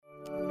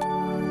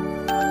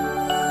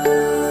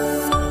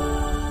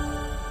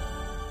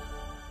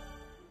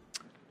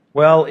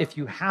Well, if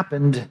you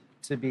happened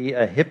to be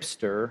a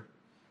hipster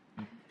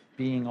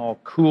being all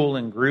cool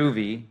and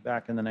groovy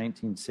back in the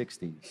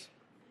 1960s,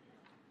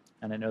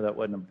 and I know that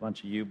wasn't a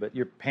bunch of you, but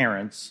your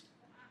parents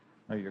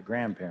or your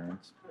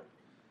grandparents,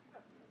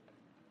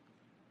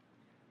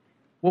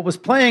 what was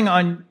playing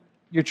on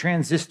your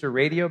transistor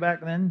radio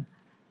back then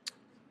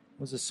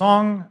was a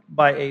song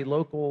by a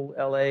local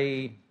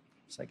LA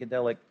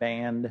psychedelic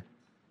band.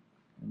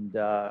 And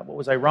what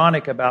was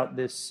ironic about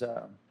this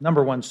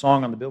number one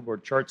song on the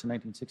Billboard charts in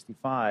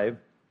 1965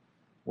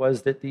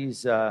 was that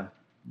these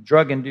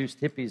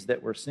drug-induced hippies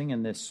that were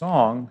singing this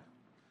song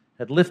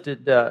had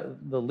lifted the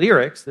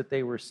lyrics that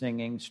they were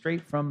singing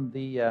straight from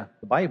the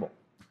Bible.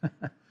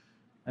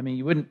 I mean,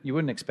 you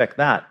wouldn't expect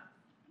that.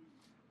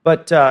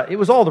 But it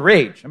was all the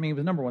rage. I mean, it was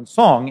the number one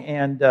song.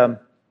 And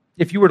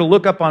if you were to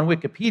look up on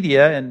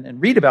Wikipedia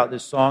and read about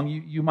this song,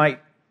 you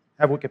might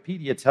have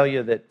Wikipedia tell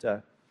you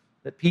that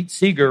Pete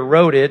Seeger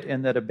wrote it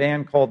and that a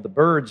band called the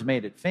Byrds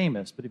made it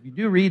famous. But if you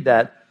do read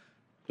that,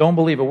 don't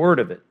believe a word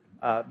of it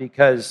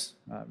because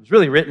it was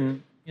really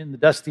written in the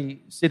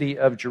dusty city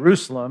of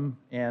Jerusalem,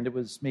 and it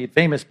was made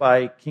famous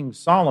by King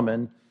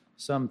Solomon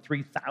some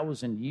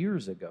 3,000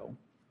 years ago.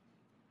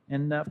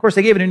 And, of course,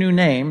 they gave it a new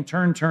name,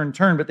 Turn, Turn,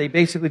 Turn, but they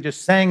basically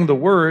just sang the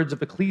words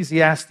of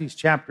Ecclesiastes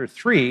chapter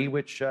 3,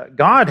 which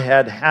God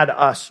had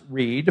us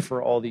read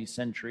for all these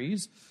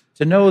centuries,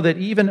 to know that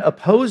even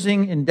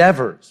opposing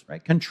endeavors,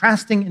 right,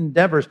 contrasting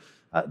endeavors,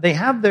 they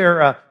have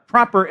their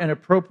proper and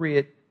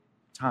appropriate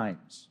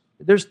times.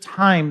 There's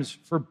times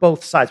for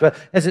both sides. But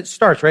as it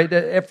starts, right,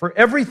 for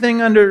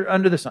everything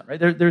under the sun, right,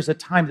 there's a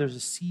time, there's a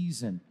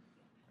season.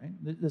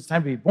 Right? There's a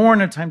time to be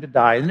born and a time to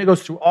die. And it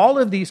goes through all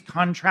of these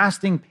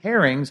contrasting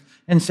pairings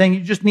and saying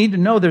you just need to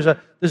know there's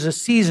a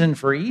season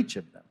for each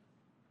of them.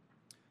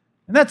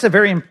 And that's a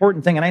very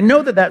important thing. And I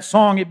know that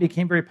song, it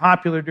became very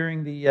popular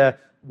during the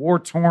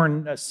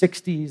war-torn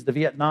 60s, the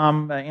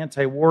Vietnam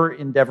anti-war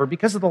endeavor,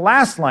 because of the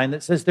last line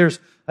that says there's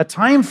a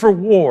time for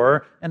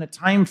war and a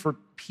time for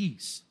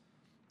peace.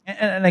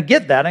 And I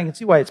get that. I can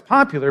see why it's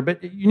popular,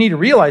 but you need to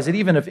realize that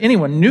even if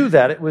anyone knew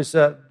that, it was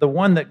the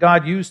one that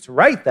God used to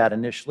write that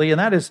initially, and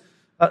that is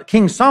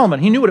King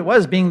Solomon. He knew what it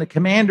was, being the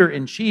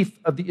commander-in-chief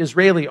of the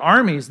Israeli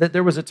armies, that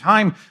there was a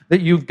time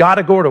that you've got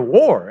to go to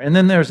war, and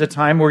then there's a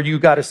time where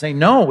you've got to say,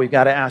 no, we've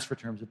got to ask for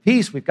terms of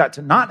peace. We've got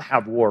to not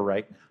have war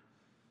right now.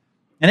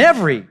 And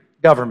every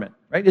government,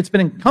 right, it's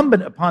been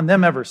incumbent upon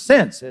them ever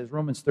since, as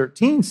Romans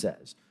 13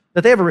 says,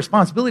 that they have a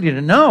responsibility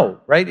to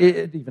know, right?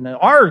 Even in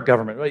our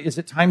government, right? Is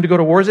it time to go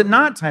to war? Is it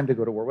not time to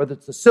go to war? Whether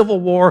it's the Civil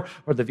War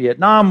or the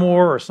Vietnam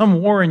War or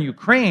some war in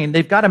Ukraine,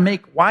 they've got to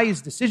make wise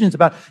decisions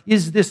about,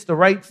 is this the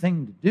right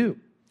thing to do?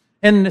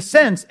 And in a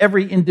sense,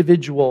 every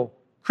individual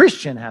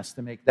Christian has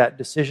to make that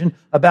decision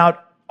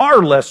about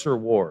our lesser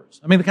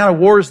wars. I mean, the kind of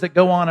wars that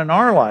go on in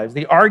our lives,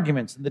 the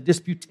arguments and the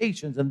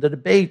disputations and the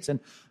debates and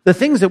the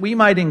things that we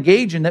might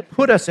engage in that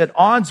put us at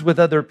odds with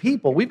other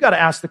people. We've got to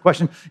ask the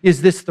question,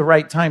 is this the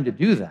right time to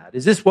do that?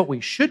 Is this what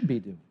we should be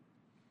doing?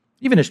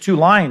 Even as 2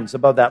 lines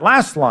above that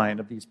last line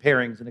of these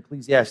pairings in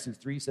Ecclesiastes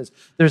 3 says,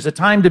 there's a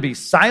time to be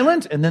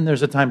silent and then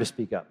there's a time to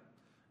speak up.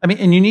 I mean,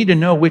 and you need to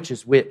know which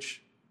is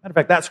which. Matter of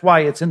fact, that's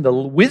why it's in the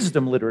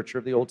wisdom literature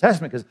of the Old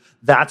Testament, because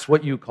that's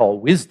what you call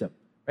wisdom.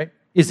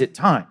 Is it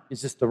time?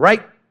 Is this the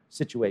right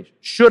situation?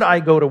 Should I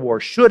go to war?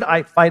 Should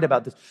I fight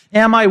about this?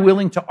 Am I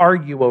willing to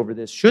argue over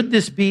this? Should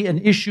this be an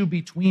issue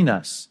between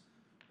us?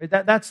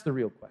 That's the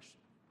real question.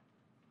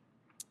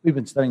 We've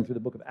been studying through the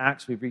book of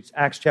Acts. We've reached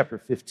Acts chapter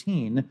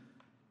 15.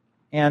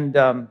 And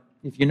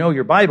if you know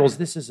your Bibles,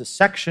 this is a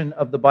section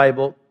of the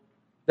Bible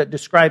that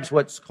describes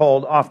what's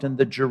called often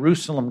the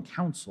Jerusalem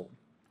Council.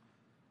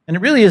 And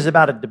it really is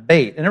about a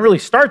debate. And it really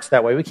starts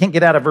that way. We can't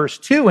get out of verse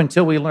 2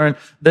 until we learn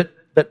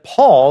that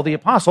Paul, the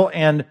apostle,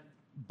 and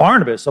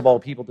Barnabas, of all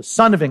people, the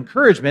son of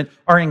encouragement,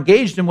 are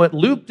engaged in what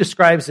Luke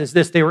describes as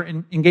this. They were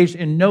engaged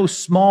in no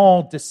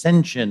small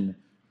dissension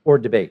or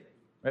debate,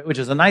 right? Which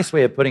is a nice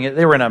way of putting it.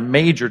 They were in a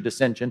major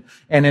dissension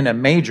and in a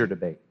major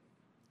debate.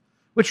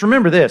 Which,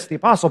 remember this, the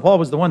apostle Paul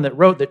was the one that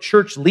wrote that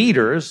church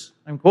leaders,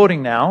 I'm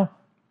quoting now,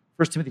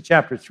 1 Timothy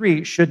chapter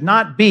 3, should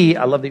not be,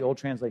 I love the old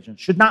translation,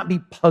 should not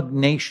be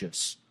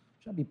pugnacious.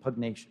 Should not be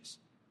pugnacious.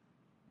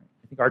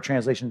 I think our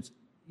translations,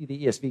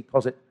 the ESV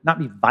calls it not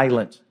be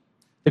violent.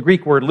 The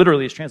Greek word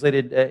literally is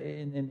translated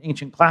in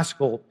ancient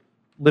classical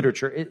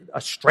literature,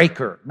 a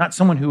striker, not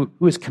someone who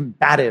is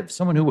combative,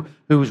 someone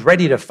who's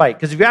ready to fight.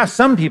 Because if you ask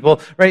some people,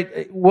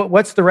 right,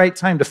 what's the right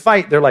time to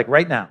fight? They're like,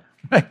 right now.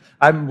 Right?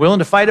 I'm willing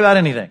to fight about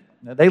anything.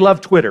 They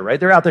love Twitter, right?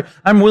 They're out there.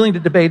 I'm willing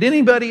to debate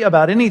anybody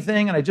about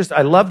anything, and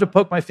I love to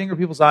poke my finger in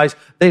people's eyes.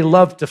 They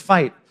love to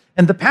fight.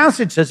 And the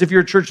passage says if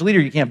you're a church leader,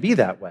 you can't be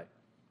that way.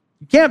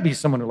 You can't be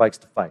someone who likes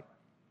to fight.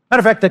 Matter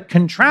of fact, the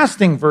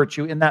contrasting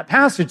virtue in that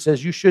passage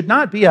says you should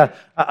not be a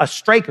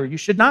striker. You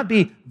should not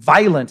be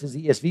violent, as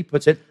the ESV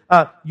puts it.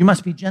 You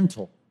must be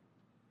gentle.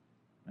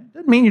 It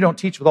doesn't mean you don't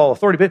teach with all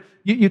authority, but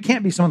you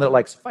can't be someone that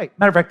likes to fight.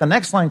 Matter of fact, the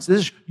next line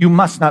says you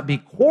must not be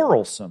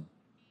quarrelsome.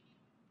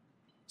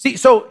 See,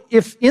 so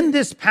if in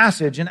this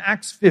passage in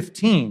Acts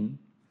 15,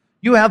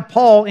 You have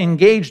Paul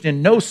engaged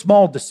in no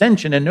small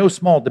dissension and no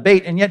small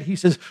debate, and yet he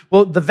says,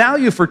 well, the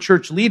value for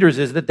church leaders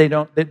is that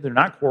they're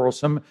not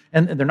quarrelsome,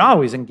 and they're not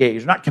always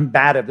engaged, they're not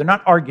combative, they're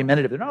not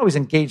argumentative, they're not always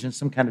engaged in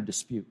some kind of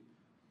dispute.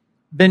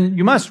 Then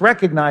you must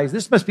recognize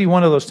this must be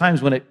one of those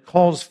times when it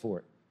calls for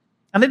it.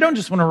 And they don't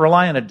just want to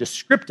rely on a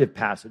descriptive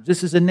passage.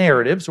 This is a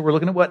narrative, so we're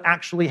looking at what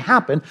actually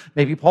happened.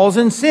 Maybe Paul's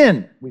in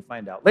sin. We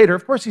find out later,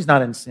 of course he's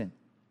not in sin.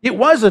 It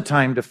was a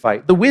time to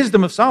fight. The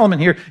wisdom of Solomon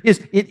here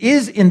is, it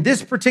is in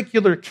this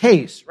particular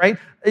case, right?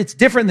 It's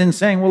different than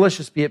saying, well, let's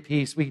just be at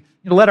peace. We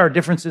let our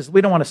differences,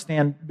 we don't want to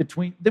stand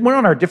between, we don't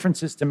want our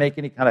differences to make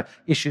any kind of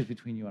issues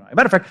between you and I.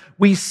 Matter of fact,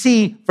 we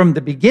see from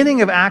the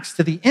beginning of Acts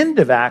to the end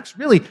of Acts,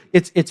 really,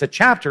 it's a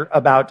chapter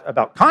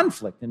about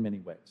conflict in many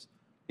ways.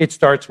 It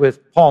starts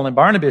with Paul and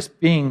Barnabas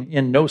being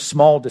in no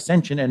small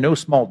dissension and no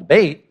small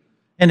debate.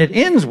 And it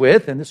ends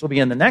with, and this will be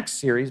in the next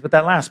series, but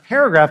that last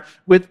paragraph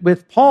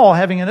with Paul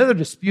having another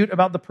dispute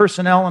about the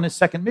personnel on his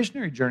second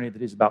missionary journey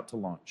that he's about to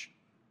launch.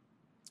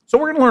 So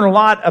we're going to learn a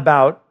lot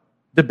about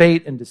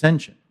debate and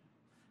dissension.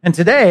 And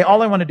today,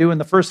 all I want to do in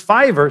the first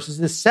 5 verses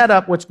is set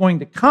up what's going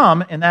to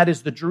come, and that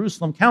is the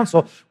Jerusalem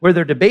Council, where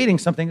they're debating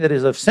something that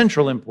is of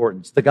central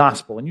importance, the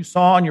gospel. And you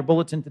saw on your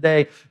bulletin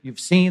today, you've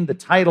seen the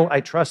title,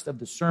 I trust, of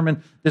the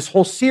sermon. This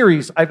whole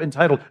series I've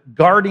entitled,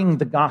 Guarding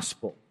the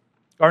Gospel.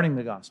 Guarding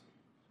the Gospel.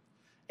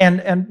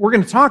 And we're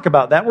going to talk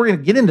about that. We're going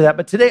to get into that.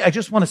 But today, I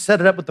just want to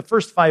set it up with the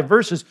first 5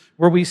 verses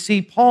where we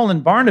see Paul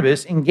and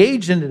Barnabas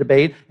engaged in a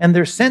debate, and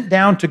they're sent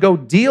down to go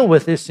deal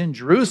with this in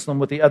Jerusalem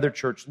with the other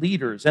church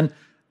leaders. And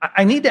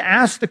I need to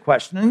ask the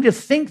question, I need to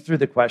think through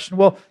the question,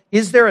 well,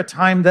 is there a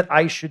time that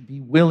I should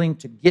be willing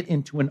to get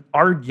into an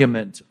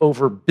argument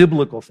over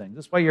biblical things?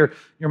 That's why your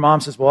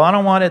mom says, well, I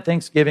don't want at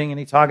Thanksgiving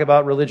any talk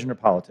about religion or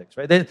politics,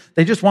 right?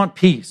 They just want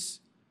peace.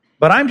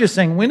 But I'm just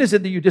saying, when is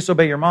it that you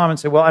disobey your mom and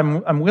say, well,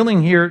 I'm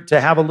willing here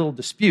to have a little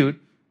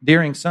dispute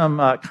during some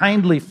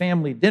kindly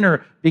family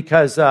dinner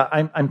because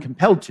I'm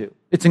compelled to.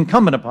 It's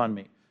incumbent upon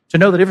me to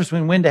know the difference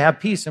between when to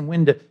have peace and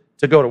when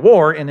to go to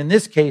war. And in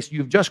this case,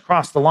 you've just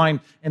crossed the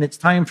line, and it's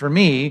time for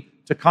me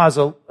to cause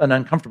an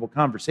uncomfortable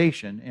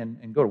conversation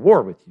and go to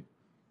war with you.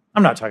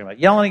 I'm not talking about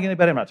yelling at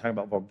anybody. I'm not talking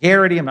about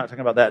vulgarity. I'm not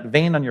talking about that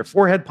vein on your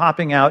forehead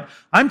popping out.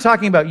 I'm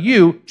talking about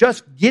you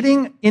just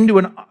getting into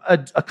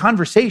a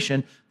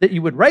conversation that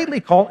you would rightly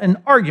call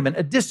an argument,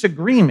 a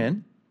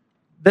disagreement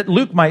that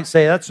Luke might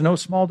say that's no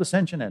small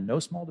dissension and no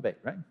small debate,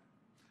 right?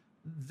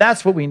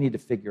 That's what we need to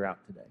figure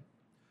out today.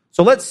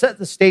 So let's set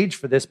the stage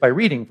for this by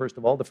reading, first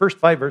of all, the first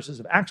 5 verses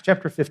of Acts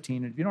chapter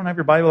 15. And if you don't have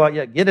your Bible out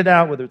yet, get it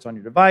out, whether it's on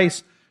your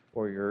device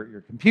or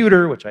your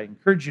computer, which I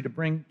encourage you to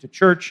bring to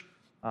church,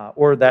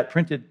 or that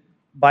printed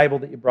Bible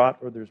that you brought,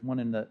 or there's one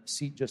in the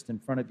seat just in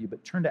front of you.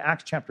 But turn to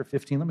Acts chapter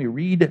 15. Let me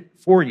read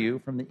for you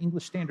from the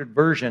English Standard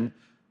Version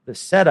the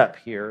setup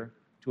here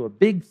to a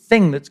big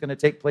thing that's going to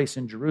take place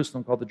in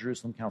Jerusalem called the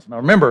Jerusalem Council. Now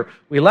remember,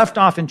 we left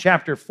off in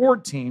chapter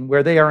 14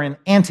 where they are in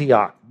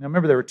Antioch. Now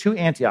remember, there were 2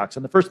 Antiochs.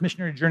 On the first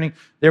missionary journey,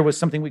 there was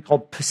something we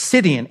called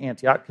Pisidian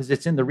Antioch because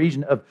it's in the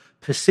region of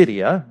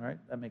Pisidia, right?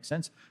 That makes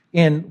sense.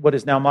 In what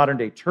is now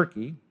modern-day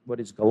Turkey, what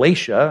is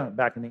Galatia,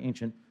 back in the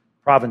ancient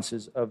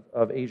provinces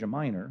of Asia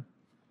Minor.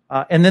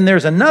 And then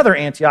there's another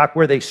Antioch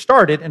where they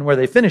started and where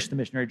they finished the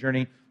missionary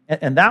journey,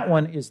 and that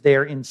one is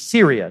there in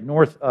Syria,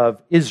 north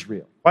of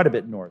Israel, quite a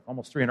bit north,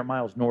 almost 300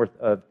 miles north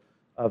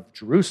of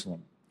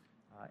Jerusalem.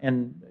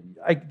 And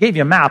I gave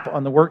you a map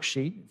on the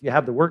worksheet. If you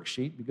have the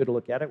worksheet, it'd be good to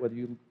look at it, whether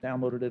you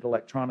downloaded it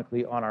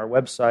electronically on our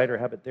website or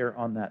have it there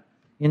on that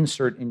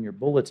insert in your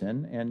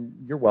bulletin, and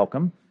you're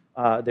welcome.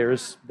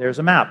 There's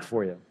a map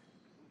for you.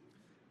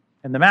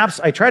 And the maps,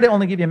 I try to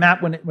only give you a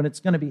map when it's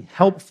going to be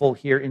helpful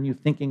here in you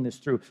thinking this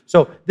through.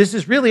 So this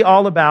is really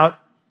all about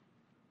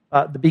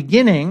the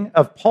beginning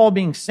of Paul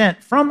being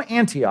sent from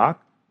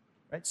Antioch,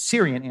 right,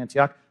 Syrian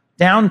Antioch,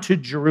 down to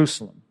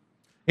Jerusalem.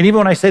 And even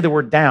when I say the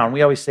word down,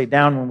 we always say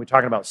down when we're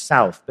talking about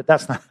south, but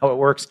that's not how it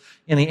works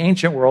in the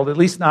ancient world, at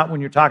least not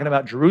when you're talking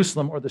about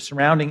Jerusalem or the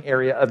surrounding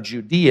area of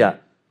Judea.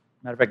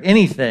 Matter of fact,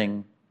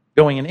 anything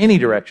going in any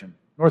direction,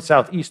 north,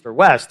 south, east, or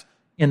west,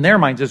 in their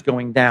minds is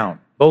going down,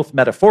 both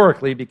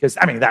metaphorically because,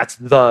 that's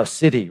the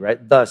city,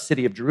 right? The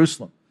city of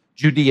Jerusalem.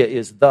 Judea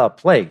is the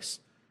place,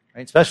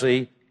 right?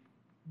 Especially,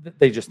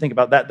 they just think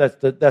about that.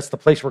 That's the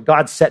place where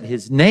God set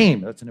his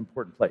name. That's an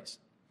important place.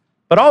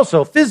 But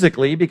also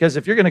physically, because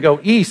if you're going to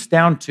go east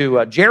down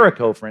to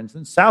Jericho, for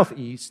instance,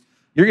 southeast,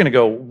 you're going to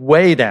go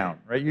way down,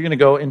 right? You're going to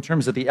go in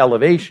terms of the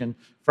elevation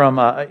from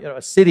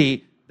a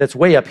city that's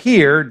way up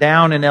here,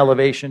 down in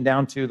elevation,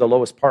 down to the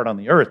lowest part on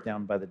the earth,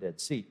 down by the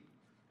Dead Sea.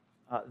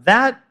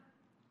 That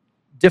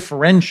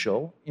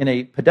differential in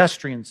a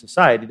pedestrian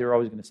society, they're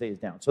always going to say is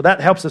down. So that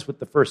helps us with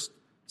the first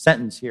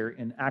sentence here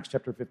in Acts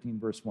chapter 15,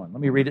 verse 1.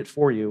 Let me read it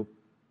for you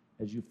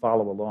as you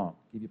follow along.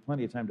 Give you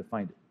plenty of time to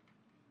find it.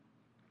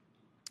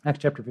 Acts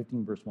chapter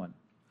 15, verse 1.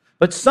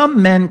 But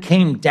some men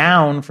came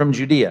down from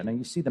Judea. Now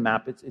you see the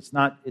map. It's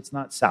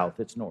not south,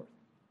 it's north.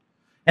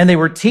 And they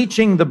were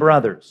teaching the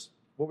brothers.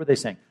 What were they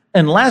saying?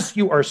 Unless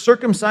you are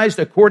circumcised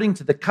according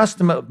to the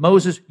custom of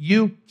Moses,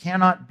 you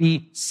cannot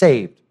be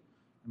saved.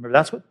 Remember,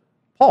 that's what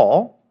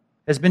Paul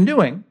has been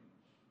doing,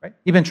 right?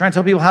 He's been trying to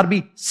tell people how to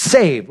be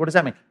saved. What does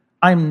that mean?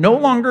 I'm no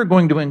longer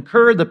going to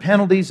incur the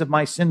penalties of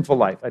my sinful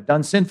life. I've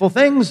done sinful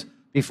things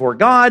before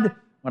God.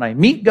 When I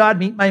meet God,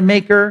 meet my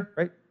Maker,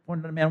 right?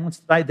 When a man wants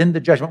to die, then the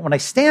judgment. When I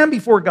stand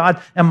before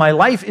God and my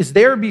life is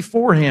there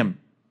before him,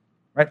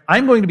 right?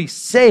 I'm going to be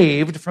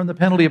saved from the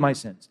penalty of my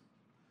sins.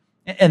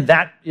 And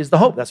that is the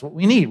hope. That's what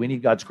we need. We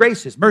need God's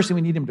grace, his mercy.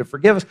 We need him to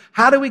forgive us.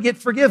 How do we get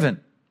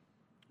forgiven?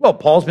 Well,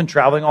 Paul's been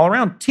traveling all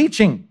around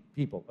teaching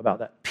people about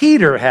that.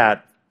 Peter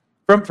had,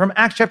 from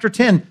Acts chapter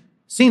 10,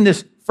 seen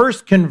this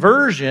first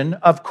conversion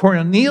of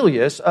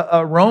Cornelius,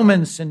 a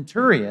Roman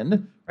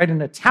centurion, right,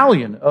 an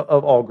Italian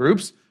of all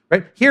groups,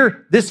 right?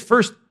 Here, this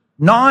first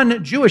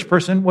non-Jewish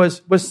person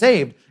was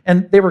saved.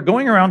 And they were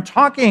going around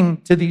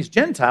talking to these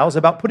Gentiles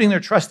about putting their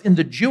trust in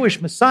the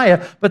Jewish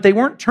Messiah, but they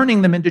weren't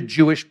turning them into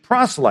Jewish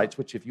proselytes,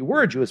 which if you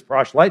were a Jewish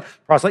proselyte,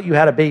 you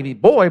had a baby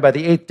boy, by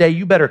the 8th day,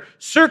 you better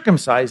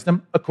circumcise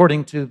them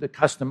according to the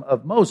custom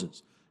of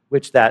Moses,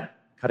 which that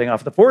cutting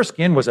off the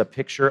foreskin was a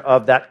picture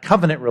of that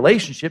covenant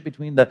relationship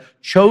between the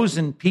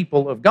chosen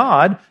people of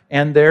God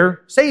and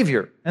their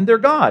Savior and their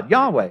God,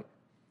 Yahweh.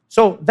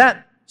 So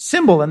that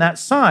symbol and that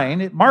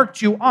sign, it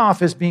marked you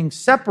off as being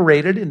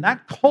separated in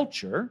that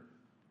culture,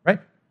 right,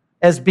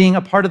 as being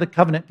a part of the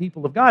covenant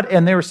people of God.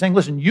 And they were saying,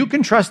 listen, you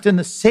can trust in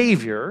the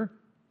Savior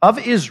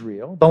of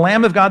Israel, the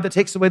Lamb of God that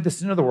takes away the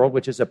sin of the world,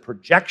 which is a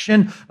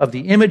projection of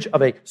the image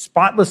of a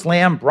spotless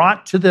lamb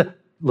brought to the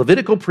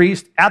Levitical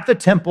priest at the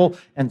temple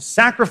and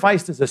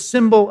sacrificed as a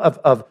symbol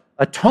of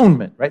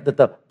atonement, right? That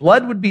the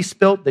blood would be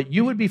spilt, that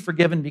you would be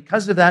forgiven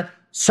because of that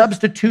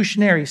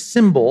substitutionary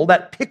symbol,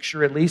 that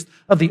picture at least,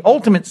 of the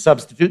ultimate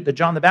substitute that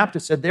John the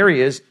Baptist said, there he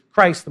is,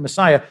 Christ, the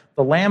Messiah,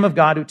 the Lamb of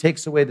God who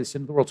takes away the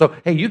sin of the world. So,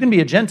 hey, you can be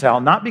a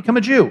Gentile, not become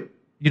a Jew.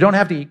 You don't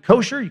have to eat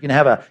kosher. You can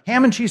have a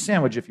ham and cheese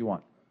sandwich if you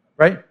want,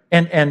 right?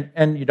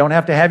 And you don't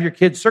have to have your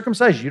kids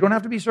circumcised. You don't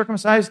have to be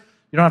circumcised.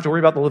 You don't have to worry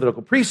about the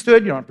Levitical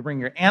priesthood. You don't have to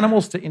bring your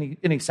animals to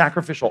any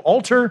sacrificial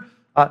altar.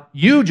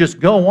 You just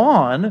go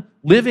on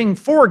living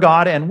for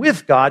God and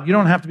with God. You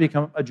don't have to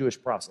become a Jewish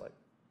proselyte.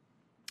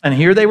 And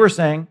here they were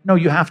saying, no,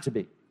 you have to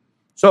be.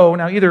 So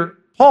now either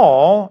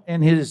Paul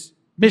and his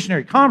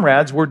missionary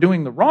comrades were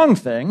doing the wrong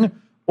thing,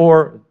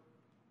 or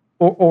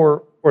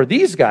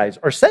these guys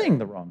are saying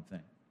the wrong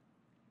thing.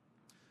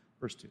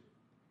 Verse 2.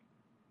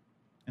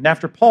 And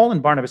after Paul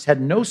and Barnabas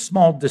had no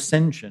small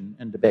dissension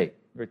and debate,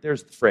 right,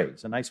 there's the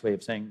phrase, a nice way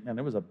of saying, man,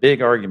 there was a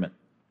big argument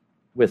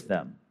with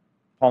them.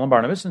 Paul and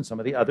Barnabas and some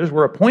of the others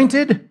were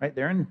appointed, right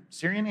there in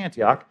Syrian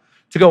Antioch,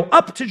 to go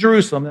up to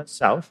Jerusalem, that's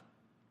south,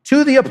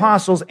 to the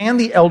apostles and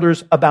the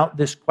elders about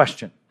this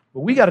question. But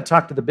we got to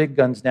talk to the big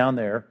guns down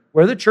there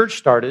where the church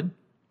started,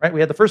 right?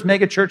 We had the first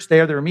mega church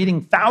there. They were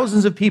meeting,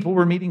 thousands of people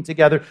were meeting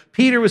together.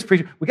 Peter was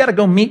preaching. We got to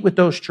go meet with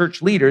those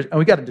church leaders, and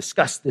we got to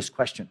discuss this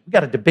question. We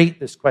got to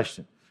debate this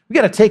question. We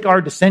got to take our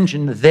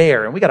dissension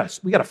there, and we got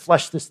to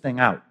flesh this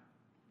thing out.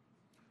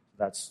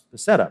 That's the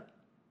setup.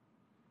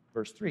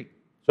 Verse 3.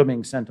 So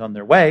being sent on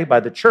their way by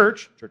the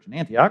church in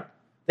Antioch,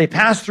 they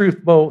passed through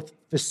both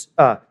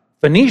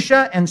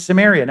Phoenicia and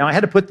Samaria. Now, I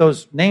had to put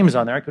those names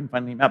on there. I couldn't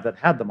find any map that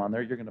had them on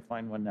there. You're going to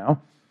find one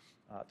now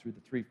through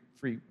the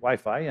free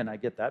Wi-Fi, and I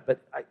get that.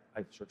 But I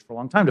searched for a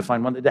long time to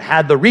find one that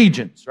had the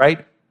regions,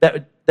 right,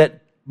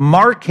 that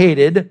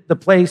marcated the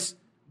place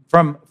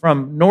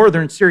from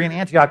northern Syrian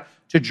Antioch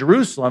to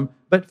Jerusalem.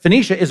 But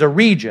Phoenicia is a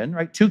region,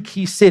 right, 2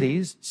 key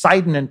cities,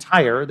 Sidon and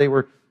Tyre. They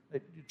were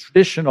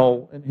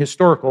traditional and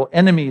historical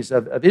enemies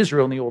of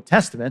Israel in the Old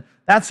Testament.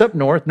 That's up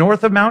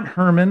north of Mount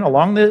Hermon,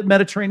 along the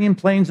Mediterranean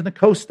plains and the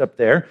coast up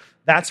there.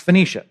 That's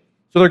Phoenicia.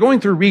 So they're going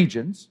through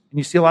regions, and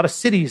you see a lot of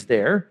cities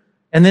there.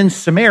 And then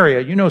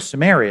Samaria, you know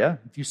Samaria.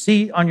 If you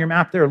see on your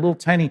map there a little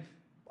tiny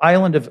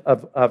island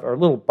or a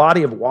little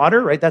body of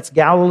water, right? That's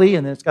Galilee,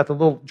 and then it's got the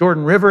little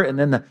Jordan River, and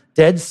then the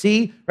Dead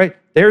Sea, right?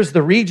 There's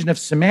the region of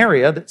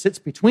Samaria that sits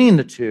between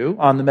the two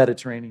on the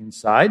Mediterranean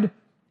side,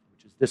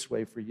 this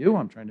way for you.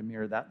 I'm trying to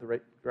mirror that the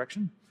right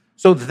direction.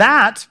 So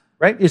that,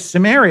 right, is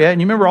Samaria.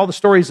 And you remember all the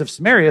stories of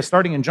Samaria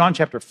starting in John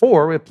chapter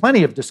 4. We have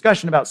plenty of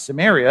discussion about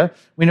Samaria.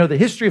 We know the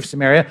history of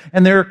Samaria,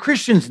 and there are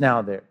Christians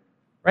now there,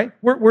 right?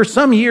 We're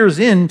some years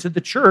into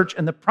the church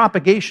and the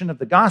propagation of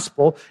the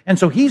gospel, and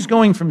so he's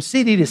going from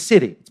city to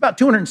city. It's about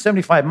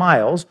 275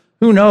 miles.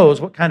 Who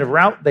knows what kind of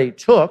route they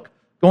took,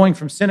 going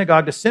from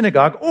synagogue to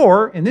synagogue,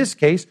 or, in this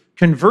case,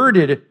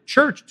 converted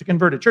church to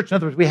converted church. In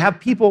other words, we have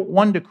people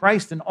won to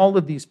Christ in all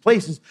of these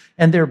places,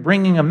 and they're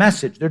bringing a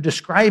message. They're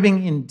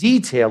describing in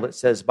detail, it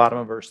says, bottom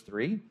of verse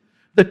 3,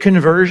 the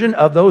conversion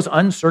of those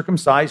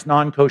uncircumcised,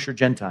 non-kosher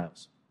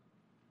Gentiles.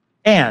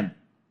 And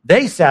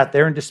they sat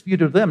there and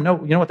disputed with them.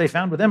 No, you know what they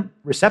found with them?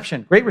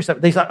 Reception, great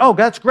reception. They thought, oh,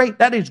 that's great.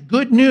 That is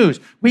good news.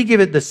 We give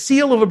it the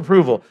seal of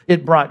approval.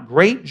 It brought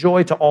great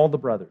joy to all the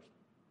brothers.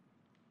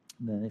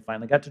 And then they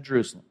finally got to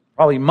Jerusalem.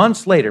 Probably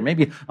months later,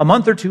 maybe a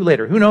month or two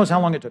later. Who knows how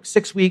long it took?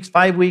 6 weeks,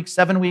 5 weeks,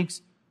 7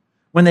 weeks.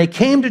 When they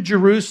came to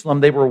Jerusalem,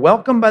 they were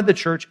welcomed by the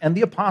church and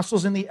the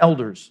apostles and the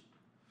elders.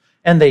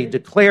 And they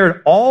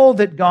declared all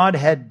that God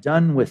had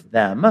done with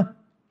them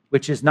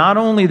which is not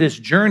only this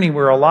journey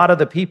where a lot of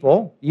the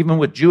people, even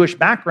with Jewish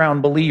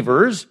background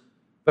believers,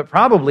 but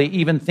probably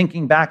even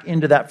thinking back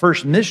into that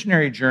first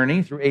missionary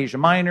journey through Asia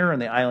Minor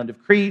and the island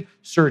of Crete,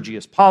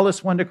 Sergius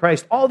Paulus won to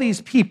Christ, all these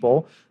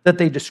people that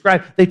they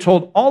described, they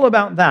told all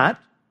about that,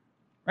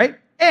 right?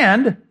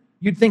 And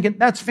you'd think,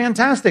 that's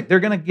fantastic. They're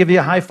going to give you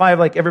a high five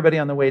like everybody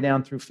on the way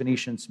down through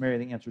Phoenicia and Samaria.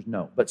 The answer is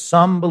no. But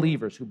some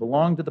believers who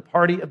belonged to the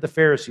party of the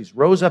Pharisees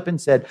rose up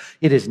and said,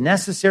 it is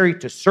necessary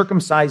to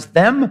circumcise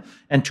them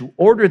and to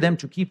order them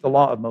to keep the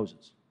law of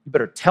Moses. You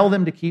better tell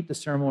them to keep the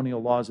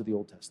ceremonial laws of the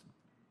Old Testament.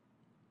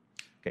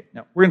 Okay,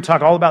 now we're going to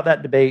talk all about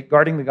that debate,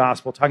 guarding the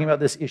gospel, talking about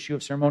this issue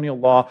of ceremonial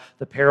law,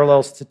 the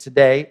parallels to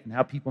today, and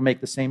how people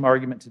make the same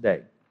argument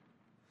today.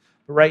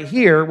 But right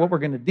here, what we're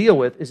going to deal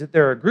with is that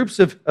there are groups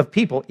of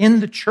people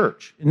in the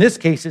church. In this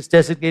case, it's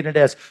designated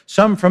as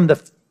some from the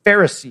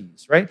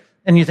Pharisees, right?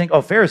 And you think,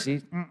 oh,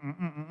 Pharisees,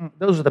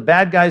 those are the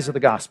bad guys of the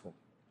gospel,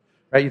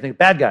 right? You think,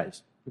 bad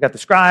guys. We've got the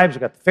scribes,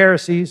 we've got the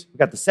Pharisees, we've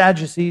got the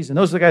Sadducees, and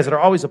those are the guys that are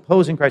always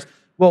opposing Christ.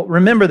 Well,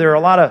 remember, there are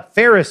a lot of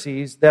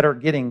Pharisees that are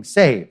getting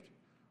saved.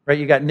 Right,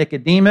 you got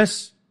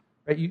Nicodemus,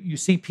 right? You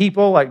see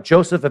people like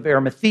Joseph of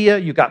Arimathea.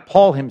 You got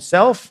Paul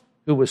himself,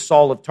 who was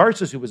Saul of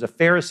Tarsus, who was a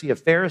Pharisee of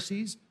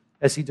Pharisees,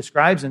 as he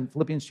describes in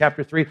Philippians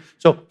chapter 3.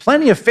 So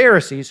plenty of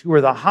Pharisees who were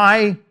the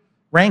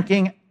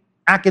high-ranking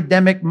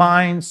academic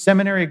minds,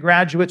 seminary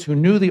graduates who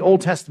knew the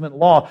Old Testament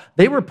law.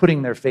 They were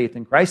putting their faith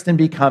in Christ and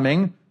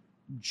becoming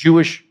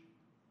Jewish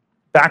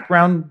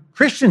background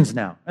Christians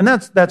now. And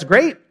that's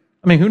great.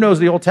 I mean, who knows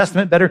the Old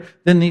Testament better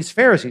than these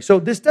Pharisees? So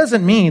this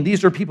doesn't mean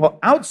these are people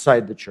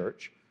outside the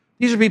church.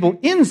 These are people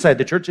inside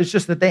the church. It's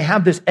just that they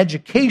have this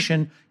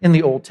education in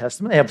the Old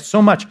Testament. They have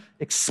so much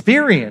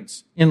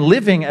experience in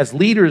living as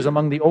leaders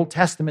among the Old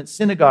Testament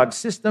synagogue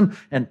system,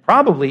 and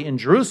probably in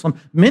Jerusalem,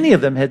 many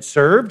of them had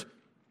served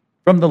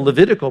from the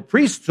Levitical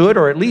priesthood,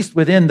 or at least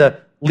within the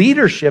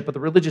leadership of the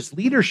religious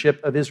leadership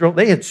of Israel.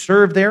 They had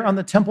served there on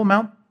the Temple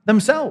Mount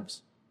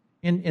themselves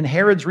in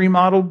Herod's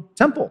remodeled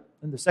temple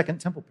in the Second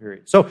Temple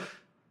period. So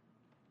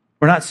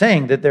we're not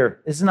saying that this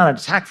is not an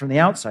attack from the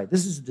outside.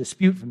 This is a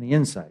dispute from the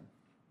inside.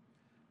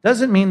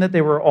 Doesn't mean that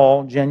they were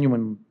all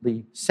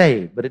genuinely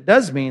saved, but it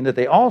does mean that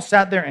they all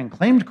sat there and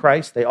claimed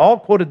Christ. They all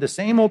quoted the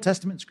same Old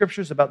Testament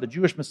scriptures about the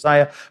Jewish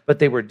Messiah, but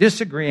they were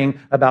disagreeing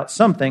about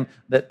something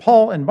that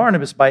Paul and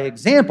Barnabas, by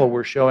example,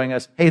 were showing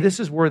us, hey, this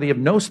is worthy of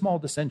no small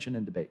dissension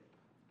and debate.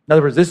 In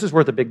other words, this is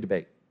worth a big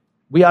debate.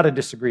 We ought to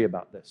disagree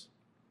about this.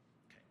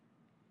 Okay.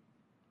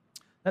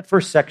 That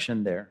first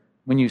section there,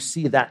 when you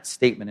see that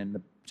statement in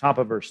the top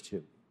of verse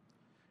 2,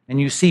 and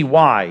you see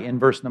why in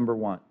verse number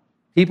 1.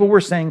 People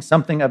were saying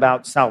something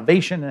about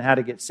salvation and how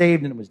to get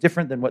saved, and it was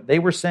different than what they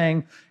were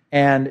saying,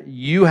 and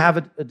you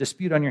have a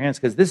dispute on your hands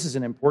because this is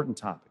an important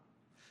topic.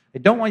 I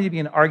don't want you to be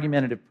an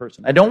argumentative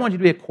person. I don't want you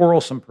to be a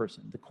quarrelsome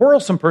person. The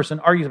quarrelsome person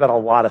argues about a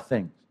lot of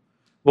things.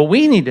 What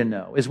we need to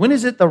know is, when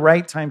is it the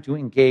right time to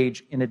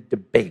engage in a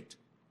debate?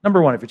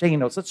 Number one, if you're taking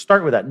notes, let's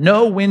start with that.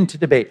 Know when to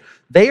debate.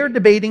 They are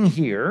debating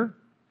here,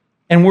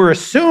 and we're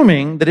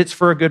assuming that it's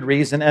for a good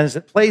reason. As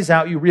it plays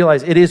out, you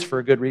realize it is for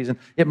a good reason.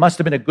 It must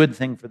have been a good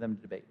thing for them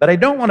to debate. But I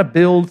don't want to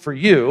build for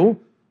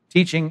you,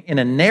 teaching in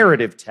a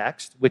narrative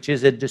text, which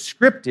is a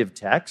descriptive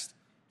text,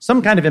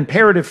 some kind of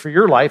imperative for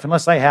your life,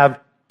 unless I have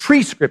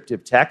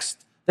prescriptive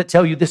texts that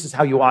tell you this is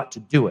how you ought to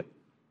do it.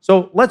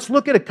 So let's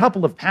look at a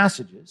couple of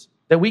passages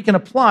that we can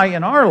apply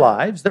in our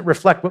lives that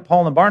reflect what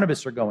Paul and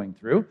Barnabas are going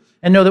through,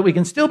 and know that we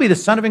can still be the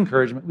son of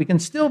encouragement. We can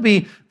still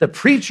be the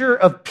preacher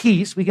of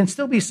peace. We can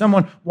still be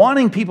someone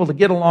wanting people to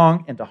get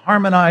along and to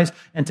harmonize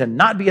and to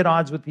not be at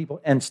odds with people,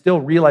 and still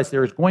realize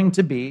there is going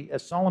to be,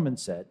 as Solomon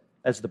said,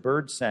 as the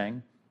birds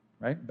sang,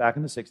 right, back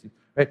in the 60s,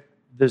 right,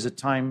 there's a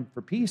time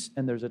for peace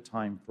and there's a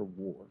time for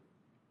war.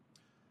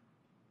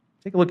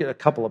 Take a look at a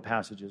couple of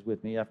passages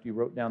with me after you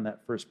wrote down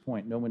that first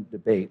point, know when to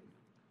debate.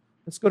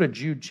 Let's go to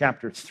Jude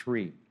chapter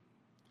 3.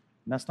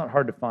 And that's not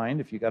hard to find.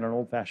 If you've got an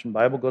old-fashioned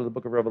Bible, go to the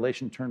book of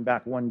Revelation, turn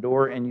back one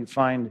door, and you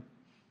find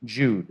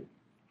Jude.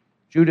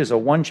 Jude is a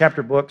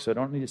one-chapter book, so I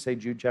don't need to say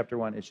Jude chapter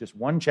 1. It's just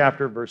one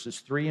chapter, verses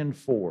 3 and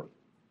 4.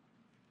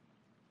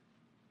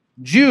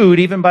 Jude,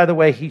 even by the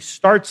way he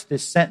starts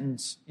this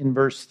sentence in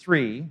verse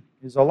 3,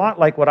 is a lot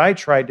like what I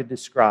tried to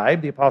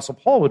describe the Apostle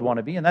Paul would want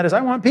to be, and that is,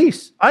 I want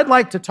peace. I'd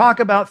like to talk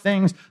about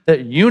things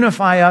that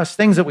unify us,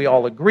 things that we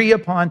all agree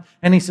upon.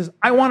 And he says,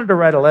 I wanted to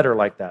write a letter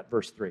like that,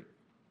 verse 3.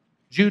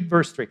 Jude,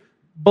 verse 3.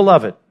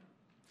 Beloved,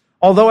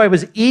 although I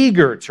was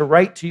eager to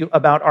write to you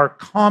about our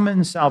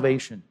common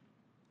salvation,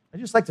 I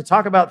just like to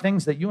talk about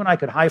things that you and I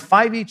could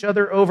high-five each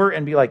other over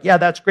and be like, yeah,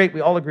 that's great,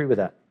 we all agree with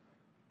that.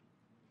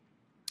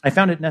 I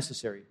found it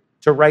necessary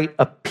to write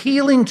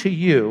appealing to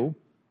you,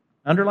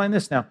 underline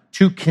this now,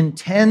 to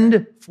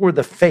contend for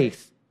the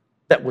faith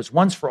that was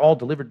once for all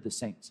delivered to the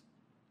saints.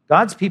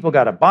 God's people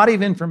got a body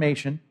of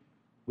information,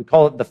 we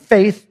call it the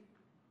faith,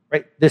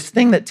 right? This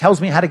thing that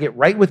tells me how to get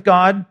right with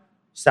God,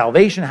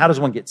 salvation, how does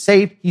one get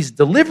saved? He's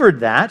delivered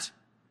that,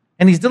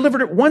 And he's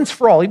delivered it once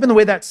for all. Even the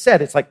way that's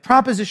said, it's like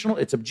propositional,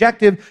 it's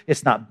objective,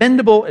 it's not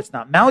bendable, it's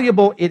not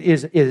malleable. It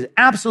is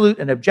absolute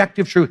and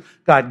objective truth.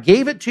 God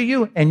gave it to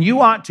you, and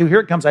you ought to, here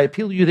it comes, I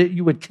appeal to you that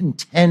you would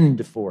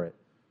contend for it.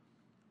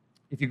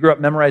 If you grew up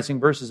memorizing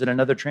verses in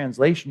another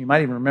translation, you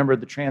might even remember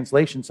the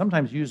translation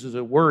sometimes uses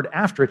a word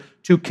after it,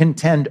 to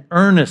contend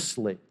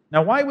earnestly.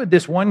 Now, why would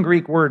this one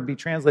Greek word be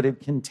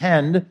translated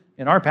contend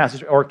in our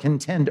passage or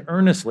contend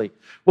earnestly?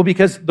 Well,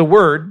 because the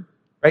word,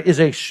 right, is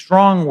a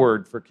strong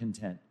word for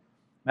contend.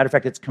 Matter of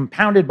fact, it's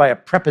compounded by a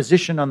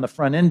preposition on the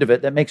front end of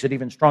it that makes it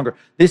even stronger.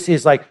 This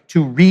is like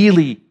to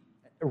really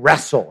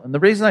wrestle. And the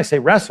reason I say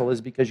wrestle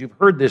is because you've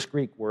heard this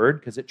Greek word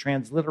because it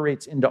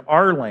transliterates into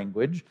our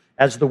language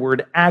as the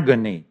word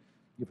agony.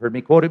 You've heard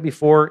me quote it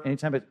before.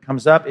 Anytime it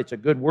comes up, it's a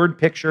good word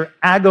picture.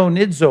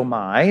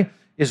 Agonizomai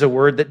is a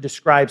word that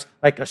describes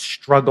like a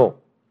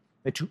struggle.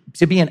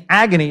 To be in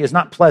agony is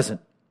not pleasant.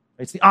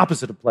 It's the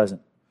opposite of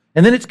pleasant.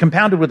 And then it's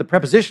compounded with a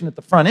preposition at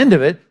the front end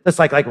of it that's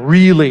like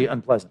really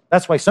unpleasant.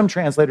 That's why some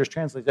translators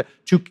translate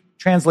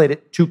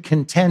it to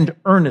contend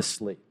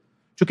earnestly.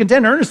 To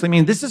contend earnestly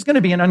means this is going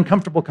to be an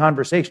uncomfortable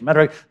conversation. Matter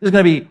of fact, this is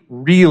going to be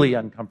really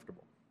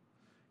uncomfortable.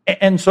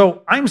 And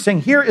so I'm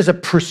saying here is a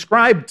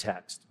prescribed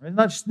text. It's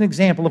not just an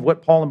example of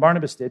what Paul and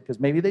Barnabas did because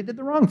maybe they did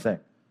the wrong thing.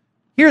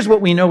 Here's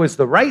what we know is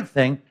the right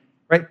thing,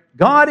 right?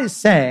 God is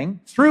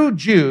saying through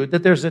Jude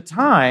that there's a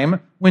time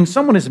when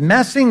someone is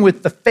messing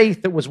with the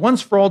faith that was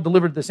once for all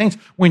delivered to the saints,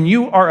 when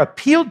you are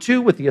appealed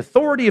to with the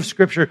authority of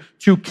Scripture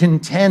to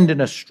contend in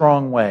a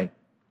strong way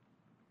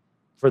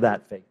for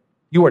that faith.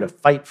 You are to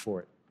fight for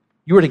it.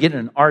 You are to get in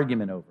an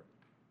argument over it.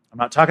 I'm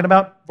not talking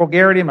about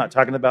vulgarity. I'm not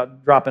talking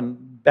about dropping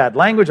bad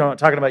language. I'm not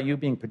talking about you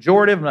being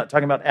pejorative. I'm not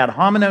talking about ad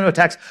hominem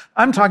attacks.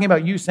 I'm talking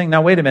about you saying,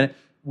 now, wait a minute,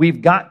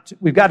 we've got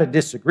to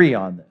disagree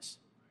on this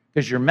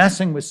because you're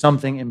messing with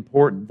something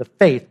important, the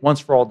faith once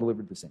for all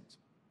delivered to the saints.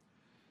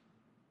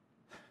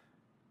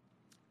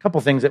 A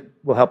couple things that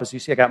will help us. You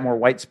see, I got more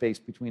white space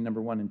between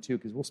number 1 and 2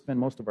 because we'll spend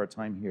most of our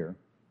time here.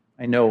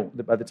 I know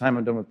that by the time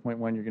I'm done with point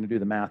 1, you're going to do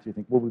the math. You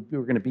think, well, we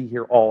were going to be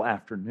here all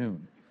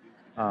afternoon.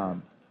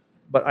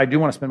 But I do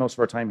want to spend most of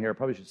our time here. I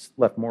probably should have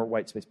left more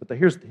white space. But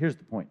here's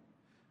the point.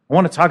 I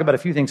want to talk about a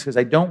few things because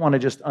I don't want to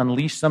just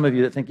unleash some of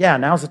you that think, yeah,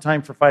 now's the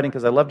time for fighting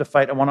because I love to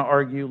fight. I want to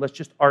argue. Let's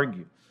just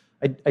argue.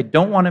 I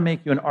don't want to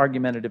make you an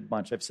argumentative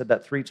bunch. I've said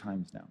that 3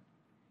 times now.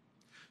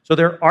 So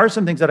there are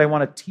some things that I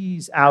want to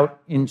tease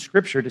out in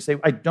Scripture to say,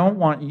 I don't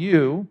want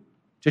you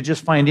to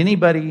just find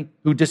anybody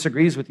who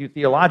disagrees with you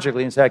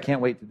theologically and say, I can't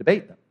wait to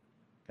debate them.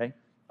 Okay?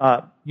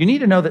 You need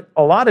to know that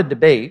a lot of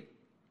debate,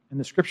 and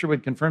the Scripture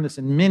would confirm this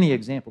in many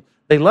examples,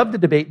 they love to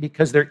debate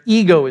because their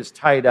ego is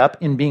tied up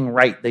in being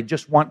right. They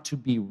just want to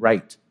be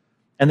right.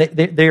 And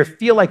they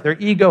feel like their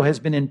ego has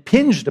been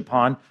impinged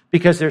upon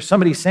because there's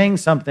somebody saying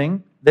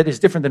something that is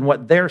different than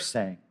what they're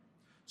saying.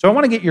 So I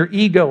want to get your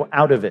ego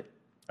out of it.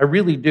 I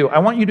really do. I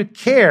want you to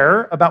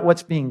care about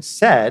what's being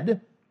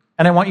said,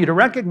 and I want you to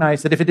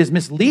recognize that if it is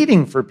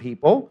misleading for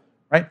people,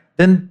 right,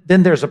 then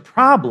there's a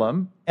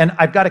problem, and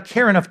I've got to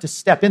care enough to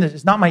step in.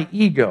 It's not my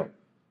ego.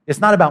 It's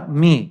not about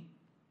me.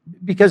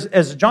 Because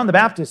as John the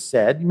Baptist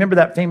said, remember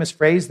that famous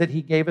phrase that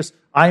he gave us,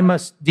 I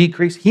must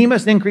decrease, he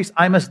must increase,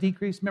 I must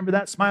decrease. Remember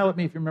that? Smile at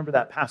me if you remember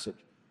that passage.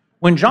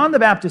 When John the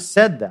Baptist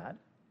said that,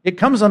 it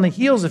comes on the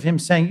heels of him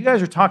saying, you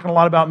guys are talking a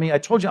lot about me. I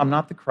told you I'm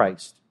not the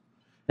Christ.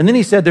 And then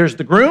he said, there's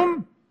the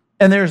groom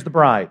and there's the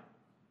bride.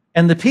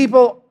 And the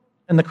people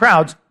and the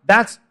crowds,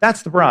 that's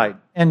the bride.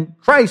 And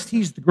Christ,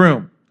 he's the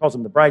groom. He calls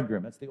him the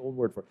bridegroom. That's the old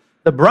word for it.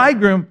 The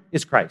bridegroom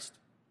is Christ.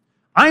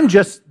 I'm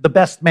just the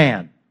best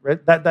man.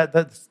 Right?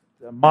 That's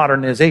a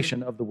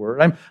modernization of the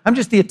word. I'm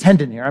just the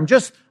attendant here. I'm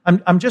just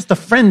a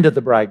friend of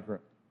the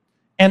bridegroom.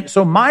 And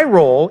so my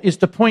role is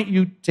to point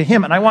you to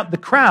him. And I want the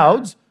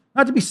crowds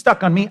not to be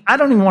stuck on me. I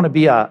don't even want to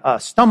be a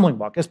stumbling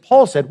block. As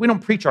Paul said, we don't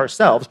preach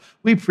ourselves.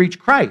 We preach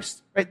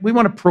Christ. Right? We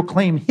want to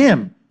proclaim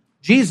him.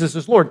 Jesus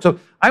is Lord. So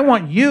I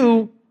want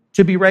you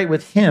to be right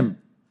with him.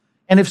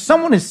 And if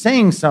someone is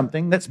saying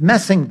something that's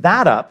messing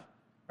that up,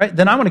 right,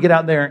 then I want to get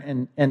out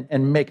there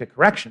and make a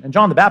correction. And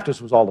John the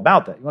Baptist was all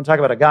about that. You want to talk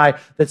about a guy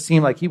that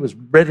seemed like he was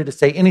ready to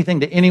say anything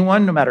to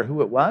anyone, no matter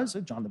who it was?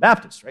 John the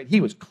Baptist, right? He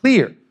was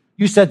clear.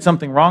 You said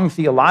something wrong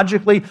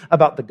theologically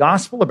about the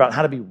gospel, about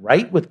how to be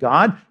right with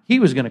God, he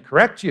was going to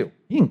correct you.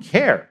 He didn't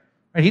care.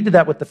 Right? He did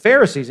that with the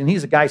Pharisees, and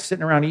he's a guy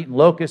sitting around eating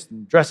locusts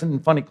and dressing in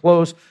funny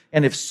clothes.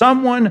 And if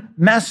someone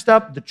messed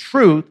up the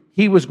truth,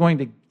 he was going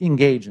to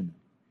engage in them.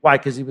 Why?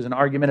 Because he was an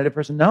argumentative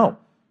person? No.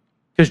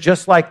 Because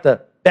just like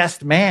the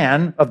best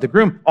man of the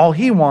groom, all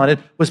he wanted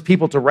was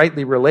people to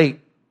rightly relate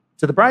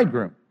to the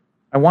bridegroom.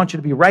 I want you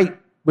to be right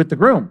with the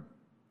groom.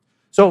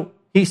 So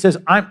he says,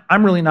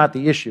 I'm really not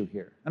the issue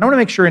here. And I want to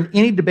make sure in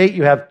any debate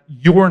you have,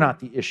 you're not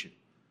the issue.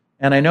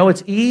 And I know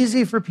it's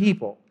easy for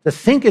people to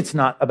think it's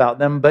not about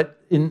them,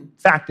 but in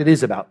fact, it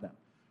is about them.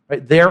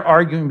 Right? They're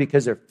arguing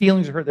because their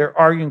feelings are hurt. They're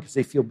arguing because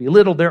they feel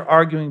belittled. They're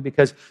arguing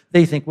because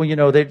they think,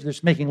 well, they're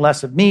just making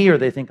less of me, or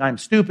they think I'm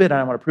stupid and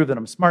I want to prove that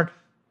I'm smart.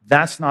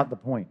 That's not the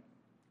point.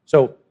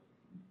 So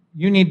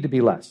you need to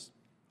be less.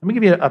 Let me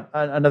give you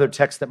another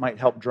text that might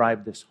help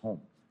drive this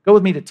home. Go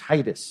with me to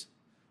Titus.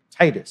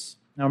 Titus.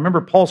 Now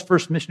remember, Paul's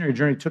first missionary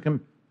journey took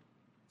him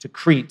to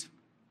Crete.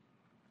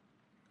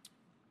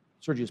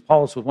 Sergius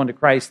Paulus was won to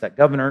Christ, that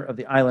governor of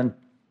the island.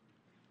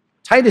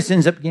 Titus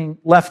ends up getting